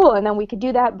really cool, and then we could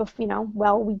do that.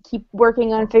 While we keep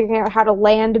working on figuring out how to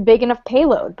land a big enough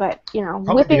payload. But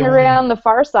whipping around the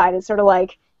far side is sort of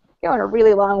like going a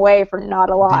really long way for not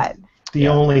a lot. The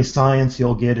only science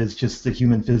you'll get is just the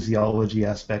human physiology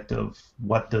aspect of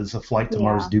what does a flight to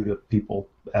Mars do to people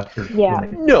after. Yeah.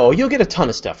 No, you'll get a ton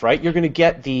of stuff, right? You're going to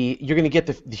get the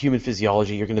human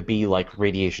physiology. You're going to be like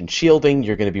radiation shielding.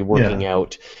 You're going to be working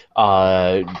out.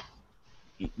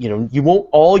 You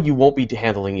won't be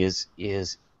handling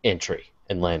is entry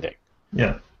and landing.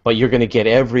 Yeah. But you're going to get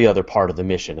every other part of the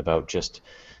mission about just,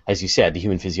 as you said, the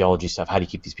human physiology stuff. How do you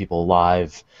keep these people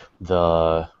alive?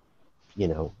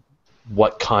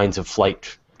 What kinds of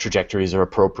flight trajectories are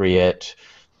appropriate?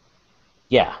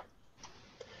 Yeah.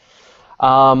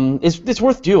 It's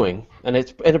worth doing, and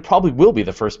it probably will be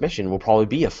the first mission. Will probably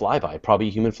be a flyby, probably a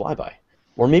human flyby,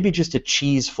 or maybe just a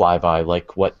cheese flyby,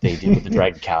 like what they did with the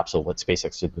Dragon capsule, what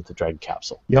SpaceX did with the Dragon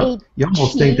capsule. Yeah, you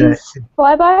almost think that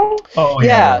flyby. Oh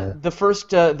yeah. The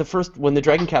first when the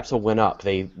Dragon capsule went up,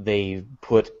 they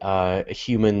put a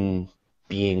human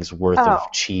being's worth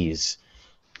of cheese.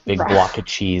 Big block of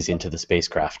cheese into the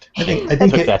spacecraft. I think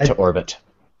took that to orbit.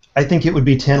 I think it would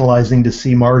be tantalizing to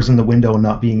see Mars in the window and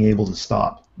not being able to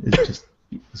stop. It's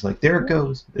like there it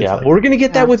goes. It's we're gonna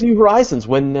get that with New Horizons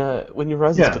when New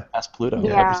Horizons goes past Pluto.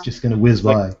 Yeah, it's just gonna whiz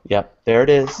by. Yep, there it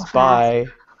is. Bye.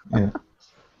 Yeah.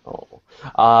 Oh.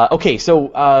 Okay,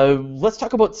 so let's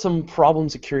talk about some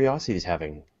problems that Curiosity is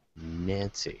having.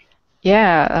 Nancy.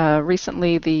 Yeah,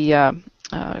 recently the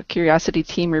Curiosity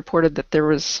team reported that there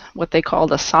was what they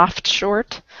called a soft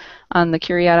short on the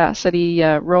Curiosity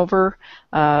rover.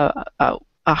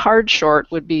 A hard short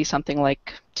would be something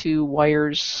like two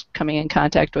wires coming in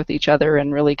contact with each other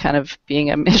and really kind of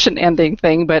being a mission-ending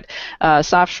thing, but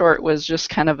soft short was just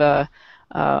kind of a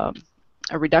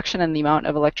reduction in the amount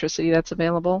of electricity that's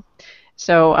available.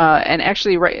 So, and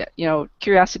actually, right,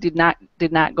 Curiosity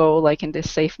did not go like into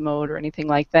safe mode or anything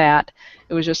like that.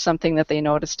 It was just something that they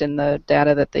noticed in the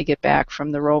data that they get back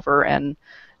from the rover, and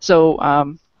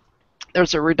so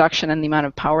there's a reduction in the amount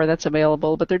of power that's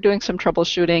available. But they're doing some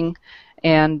troubleshooting,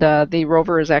 and the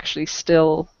rover is actually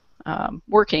still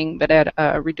working, but at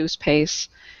a reduced pace.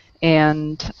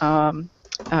 And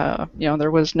there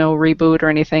was no reboot or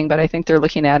anything, but I think they're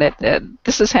looking at it.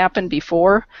 This has happened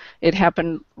before. It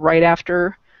happened right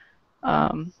after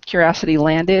Curiosity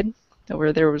landed,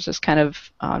 where there was this kind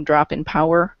of drop in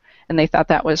power, and they thought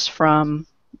that was from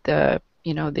the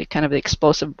kind of the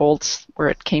explosive bolts where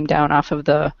it came down off of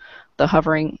the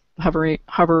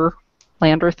hover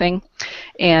lander thing,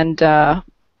 and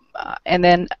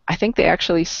then I think they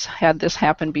actually had this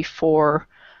happen before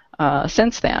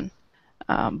since then.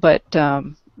 But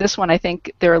this one I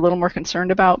think they're a little more concerned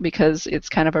about because it's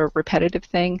kind of a repetitive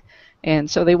thing, and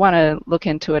so they want to look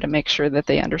into it and make sure that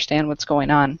they understand what's going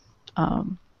on.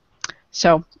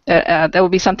 So that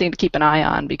would be something to keep an eye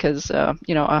on because a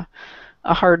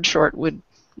hard short would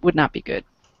not be good.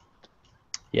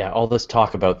 Yeah, all this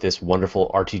talk about this wonderful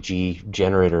RTG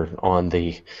generator on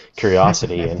the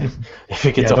Curiosity, and if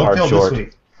it gets a hard short,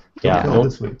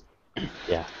 this week.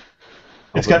 Yeah.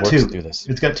 It's got two.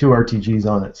 It's got two RTGs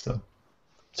on it,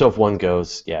 so if one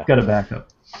goes, yeah. Got a backup.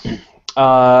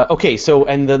 Okay, so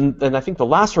and then I think the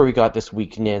last story we got this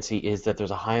week, Nancy, is that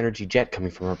there's a high energy jet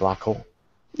coming from our black hole.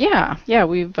 Yeah,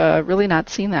 we've really not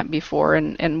seen that before,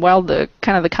 and while the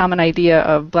kind of the common idea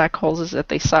of black holes is that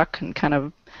they suck and kind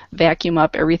of vacuum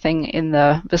up everything in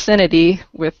the vicinity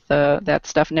with that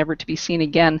stuff never to be seen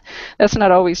again, that's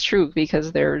not always true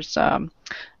because there's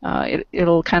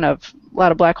it'll kind of a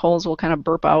lot of black holes will kind of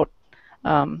burp out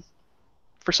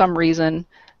for some reason,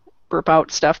 burp out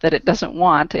stuff that it doesn't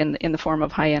want in the form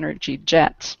of high energy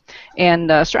jets. And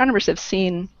astronomers have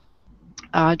seen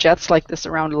jets like this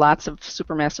around lots of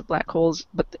supermassive black holes,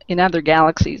 but in other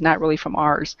galaxies, not really from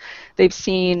ours. They've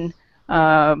seen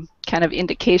kind of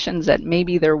indications that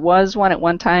maybe there was one at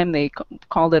one time. They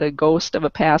called it a ghost of a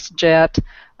past jet.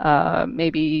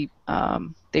 Maybe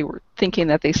they were thinking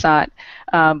that they saw it.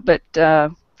 But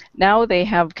now they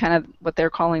have kind of what they're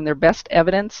calling their best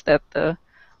evidence that the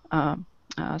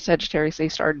Sagittarius A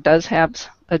star does have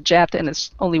a jet, and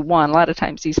it's only one. A lot of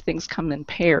times these things come in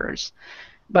pairs.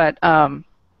 But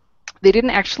they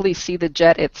didn't actually see the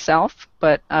jet itself,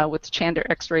 but with Chandra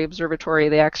X-ray Observatory,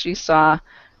 they actually saw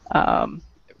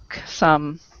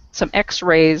some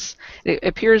X-rays. It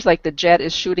appears like the jet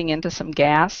is shooting into some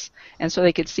gas, and so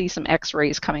they could see some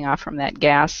X-rays coming off from that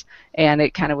gas, and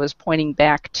it kind of was pointing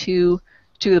back to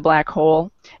the black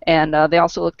hole. And they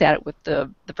also looked at it with the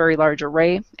Very Large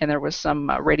Array, and there was some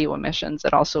radio emissions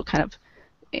that also kind of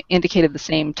indicated the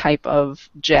same type of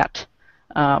jet,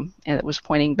 and it was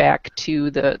pointing back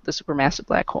to the supermassive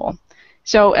black hole.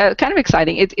 So kind of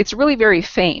exciting. It's really very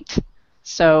faint.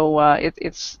 So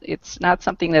it's not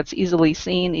something that's easily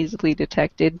seen, easily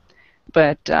detected,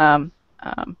 but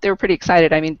they were pretty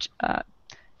excited. I mean,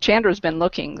 Chandra's been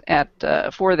looking at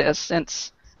for this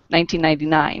since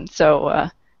 1999, so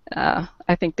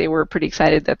I think they were pretty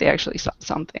excited that they actually saw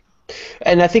something.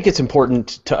 And I think it's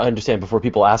important to understand before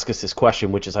people ask us this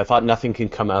question, which is I thought nothing can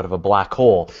come out of a black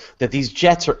hole, that these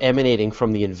jets are emanating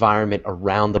from the environment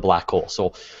around the black hole.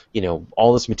 So,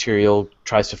 all this material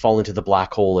tries to fall into the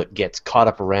black hole, it gets caught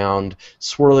up around,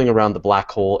 swirling around the black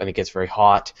hole, and it gets very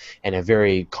hot and a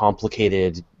very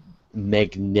complicated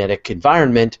magnetic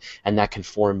environment, and that can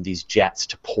form these jets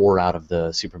to pour out of the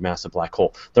supermassive black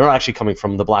hole. They're not actually coming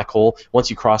from the black hole. Once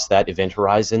you cross that event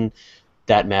horizon,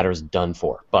 that matter is done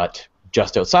for. But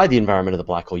just outside the environment of the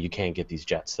black hole, you can get these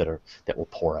jets that will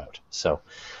pour out. So,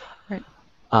 right.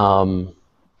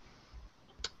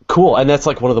 Cool. And that's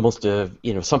like one of the most,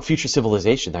 some future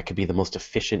civilization that could be the most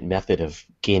efficient method of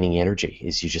gaining energy.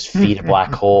 Is you just feed a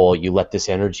black hole, you let this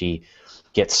energy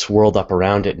get swirled up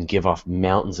around it and give off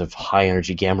mountains of high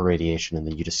energy gamma radiation, and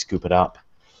then you just scoop it up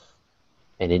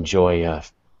and enjoy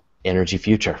energy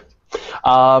future.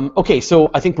 Okay, so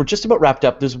I think we're just about wrapped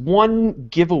up. There's one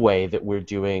giveaway that we're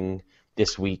doing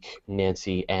this week,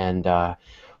 Nancy, and I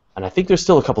think there's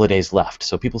still a couple of days left,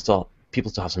 so people still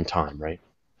have some time, right?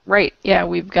 Right. Yeah,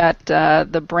 we've got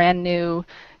the brand new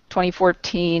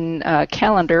 2014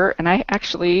 calendar, and I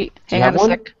actually hang on a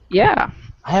sec. Yeah.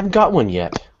 I haven't got one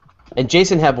yet, and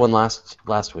Jason had one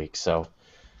last week. So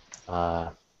I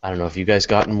don't know if you guys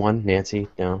gotten one. Nancy,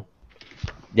 no.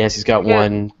 Nancy's got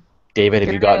one. David,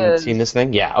 have you seen this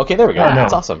thing? Yeah. Okay, there we go.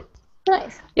 That's awesome.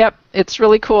 Nice. Yep, it's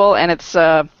really cool, and it's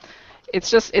a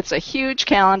huge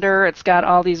calendar. It's got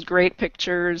all these great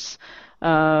pictures,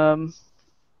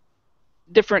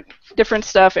 different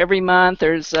stuff every month.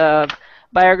 There's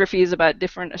biographies about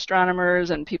different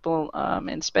astronomers and people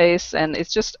in space, and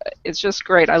it's just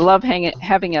great. I love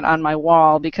having it on my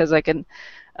wall because I can,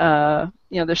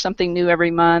 there's something new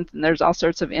every month, and there's all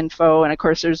sorts of info, and of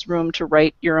course there's room to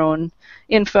write your own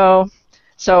info.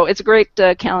 So it's a great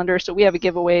calendar. So we have a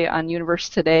giveaway on Universe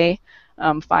Today,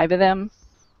 5 of them,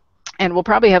 and we'll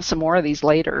probably have some more of these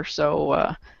later.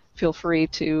 So feel free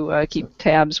to keep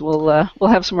tabs. We'll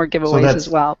have some more giveaways as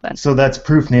well. So that's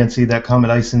proof, Nancy, that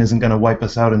Comet Ison isn't going to wipe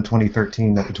us out in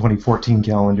 2013. That the 2014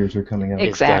 calendars are coming out.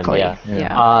 Exactly. Done,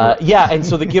 yeah. And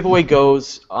so the giveaway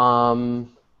goes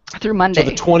through Monday. To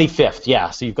the 25th.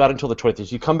 Yeah. So you've got until the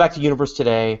 25th. You come back to Universe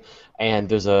Today, and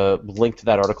there's a link to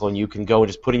that article, and you can go and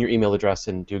just put in your email address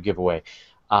and do a giveaway.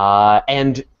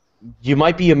 And you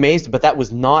might be amazed, but that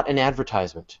was not an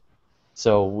advertisement.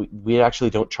 So we actually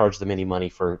don't charge them any money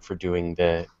for doing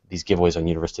these giveaways on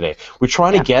Universe Today. We're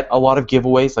trying to get a lot of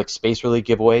giveaways, like space-related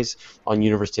giveaways on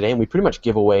Universe Today, and we pretty much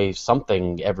give away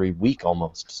something every week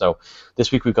almost. So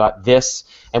this week we've got this,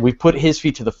 and we've put his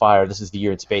feet to the fire. This is the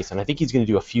year in space, and I think he's going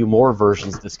to do a few more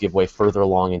versions of this giveaway further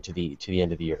along into the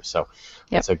end of the year. So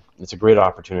it's a great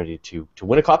opportunity to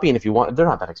win a copy, and if you want, they're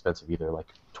not that expensive either, like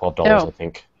 $12, I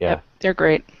think. Yeah, yep, they're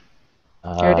great.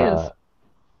 There it is.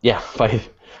 Yeah,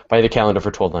 buy the calendar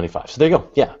for $12.95. So there you go.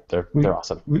 Yeah, they're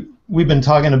awesome. We've been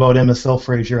talking about MSL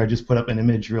Fraser. I just put up an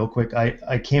image real quick.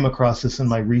 I came across this in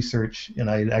my research, and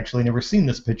I'd actually never seen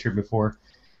this picture before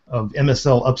of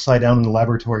MSL upside down in the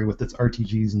laboratory with its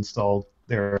RTGs installed.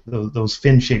 There are those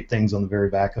fin-shaped things on the very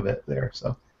back of it there.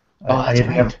 So I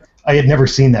had never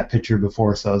seen that picture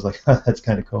before, so I was like, that's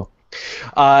kind of cool.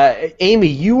 Amy,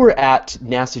 you were at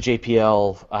NASA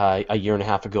JPL a year and a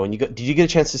half ago, and did you get a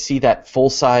chance to see that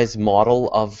full-size model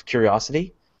of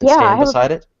Curiosity? Yeah, stand I have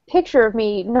beside it? Picture of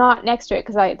me not next to it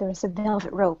because there was a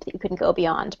velvet rope that you couldn't go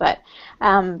beyond. But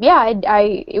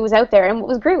it was out there, and what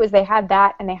was great was they had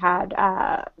that, and they had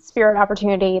Spirit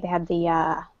Opportunity, they had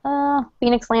the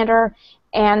Phoenix Lander,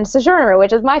 and Sojourner,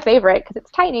 which is my favorite because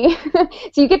it's tiny.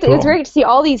 So you get to it's great to see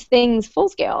all these things full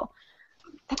scale.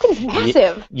 That thing's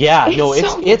massive. Yeah,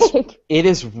 it's it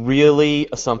is really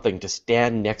something to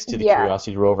stand next to the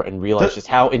Curiosity rover and realize just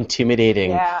how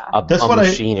intimidating a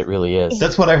machine it really is.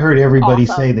 That's what I heard everybody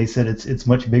say. They said it's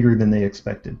much bigger than they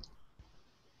expected.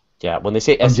 Yeah, when they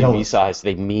say SUV size,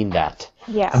 they mean that.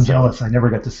 Yeah. I'm jealous. I never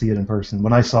got to see it in person.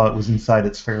 When I saw it was inside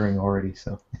its fairing already.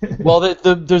 So. Well,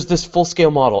 there's this full-scale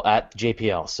model at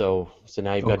JPL, so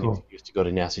now you've got an excuse to go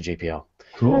to NASA JPL.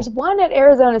 Cool. There's one at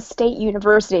Arizona State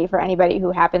University for anybody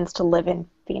who happens to live in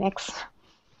Phoenix.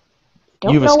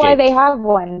 Don't know why they have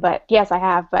one, but yes, I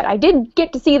have. But I did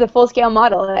get to see the full-scale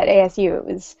model at ASU. It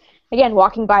was, again,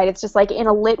 walking by it. It's just like in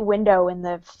a lit window in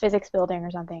the physics building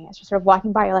or something. It's just sort of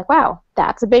walking by. You're like, wow,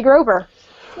 that's a big rover.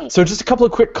 So just a couple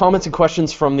of quick comments and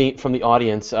questions from the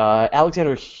audience.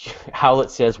 Alexander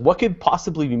Howlett says, what could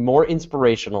possibly be more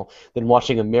inspirational than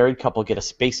watching a married couple get a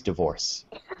space divorce?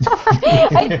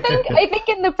 I think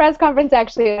in the press conference,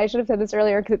 actually, I should have said this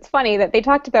earlier because it's funny that they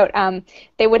talked about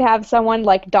they would have someone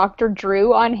like Dr.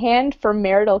 Drew on hand for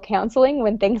marital counseling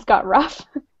when things got rough.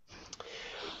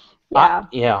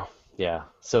 Yeah.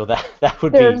 So that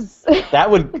would be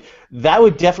that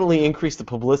would definitely increase the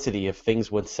publicity if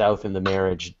things went south in the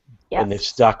marriage and they're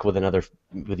stuck with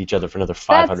each other for another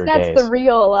 500 days. That's the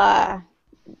real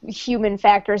human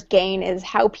factors gain is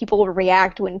how people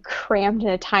react when crammed in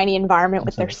a tiny environment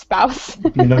with their spouse.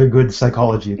 Be another good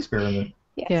psychology experiment.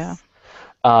 Yes.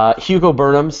 Yeah. Hugo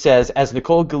Burnham says, as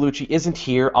Nicole Gallucci isn't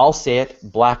here, I'll say it: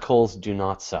 black holes do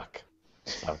not suck.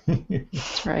 So.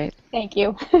 That's right. Thank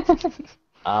you.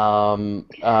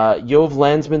 Yov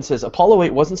Landsman says, Apollo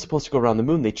 8 wasn't supposed to go around the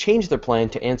moon. They changed their plan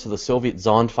to answer the Soviet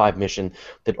Zond 5 mission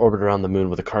that orbited around the moon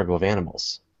with a cargo of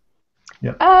animals.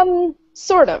 Yep.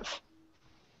 Sort of.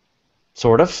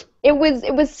 Sort of? It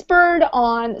was spurred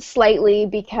on slightly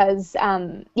because,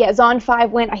 Zond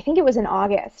 5 went, I think it was in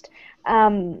August,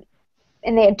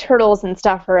 and they had turtles and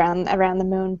stuff around the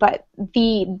moon, but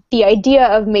the idea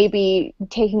of maybe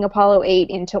taking Apollo 8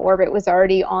 into orbit was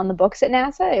already on the books at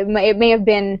NASA. It may have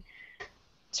been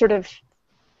sort of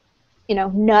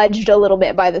nudged a little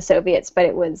bit by the Soviets, but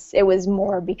it was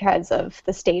more because of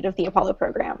the state of the Apollo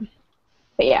program.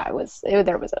 But yeah,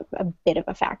 there was a bit of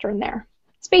a factor in there.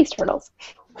 Space turtles.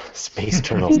 Space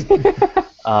turtles.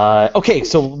 Okay,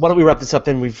 so why don't we wrap this up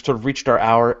then? We've sort of reached our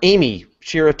hour. Amy,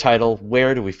 Shira, Teitel,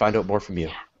 where do we find out more from you?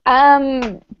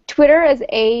 Twitter as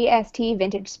AST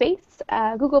Vintage Space,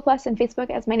 Google Plus and Facebook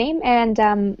as my name,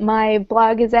 and my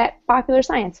blog is at Popular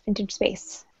Science Vintage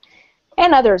Space.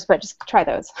 And others, but just try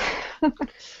those.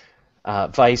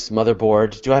 Vice,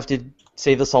 Motherboard. Do I have to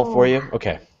say this all for you?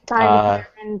 Okay. Scientific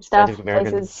American stuff, Scientific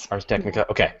American, places. Ars Technica.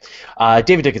 Okay.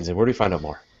 David Dickinson, where do we find out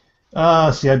more?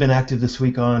 See, I've been active this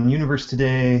week on Universe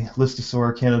Today,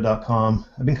 Listosaur, Canada.com.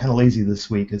 I've been kind of lazy this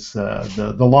week as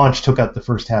the launch took up the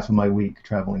first half of my week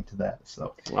traveling to that.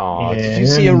 So. Oh, did you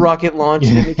see a rocket launch?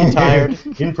 Did it make you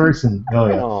tired? In person. Oh,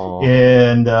 yeah. Aww.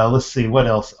 And let's see, what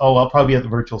else? Oh, I'll probably be at the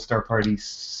virtual star party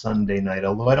Sunday night,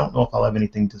 although I don't know if I'll have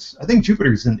anything to... I think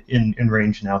Jupiter's in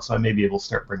range now, so I may be able to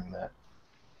start bringing that.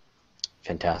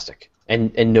 Fantastic.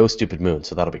 And no stupid moon,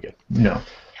 so that'll be good. No.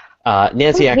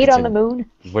 Nancy Atkinson. Hate on the moon.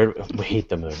 We hate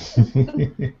the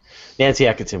moon. Nancy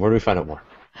Atkinson, where do we find out more?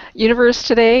 Universe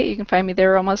Today, you can find me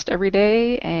there almost every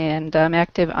day, and I'm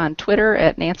active on Twitter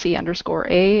at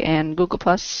Nancy_A and Google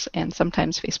Plus and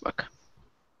sometimes Facebook.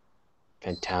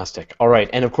 Fantastic. All right,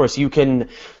 and of course you can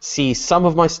see some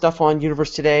of my stuff on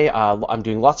Universe Today. I'm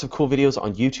doing lots of cool videos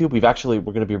on YouTube. We're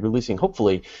going to be releasing,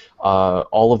 hopefully,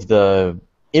 all of the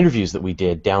interviews that we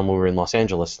did down when we were in Los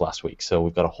Angeles last week. So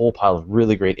we've got a whole pile of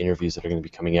really great interviews that are going to be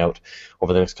coming out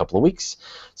over the next couple of weeks.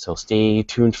 So stay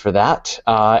tuned for that.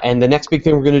 And the next big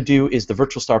thing we're going to do is the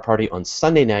virtual star party on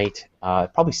Sunday night,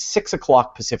 probably 6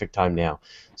 o'clock Pacific time now.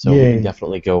 So we can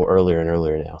definitely go earlier and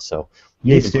earlier now. So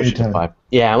Yay, push it to 5.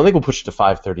 Yeah, I think we'll push it to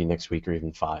 5:30 next week or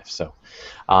even 5. So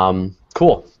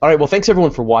cool. All right, well, thanks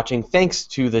everyone for watching. Thanks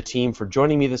to the team for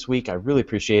joining me this week. I really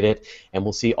appreciate it. And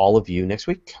we'll see all of you next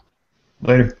week.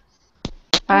 Later.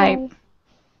 Bye.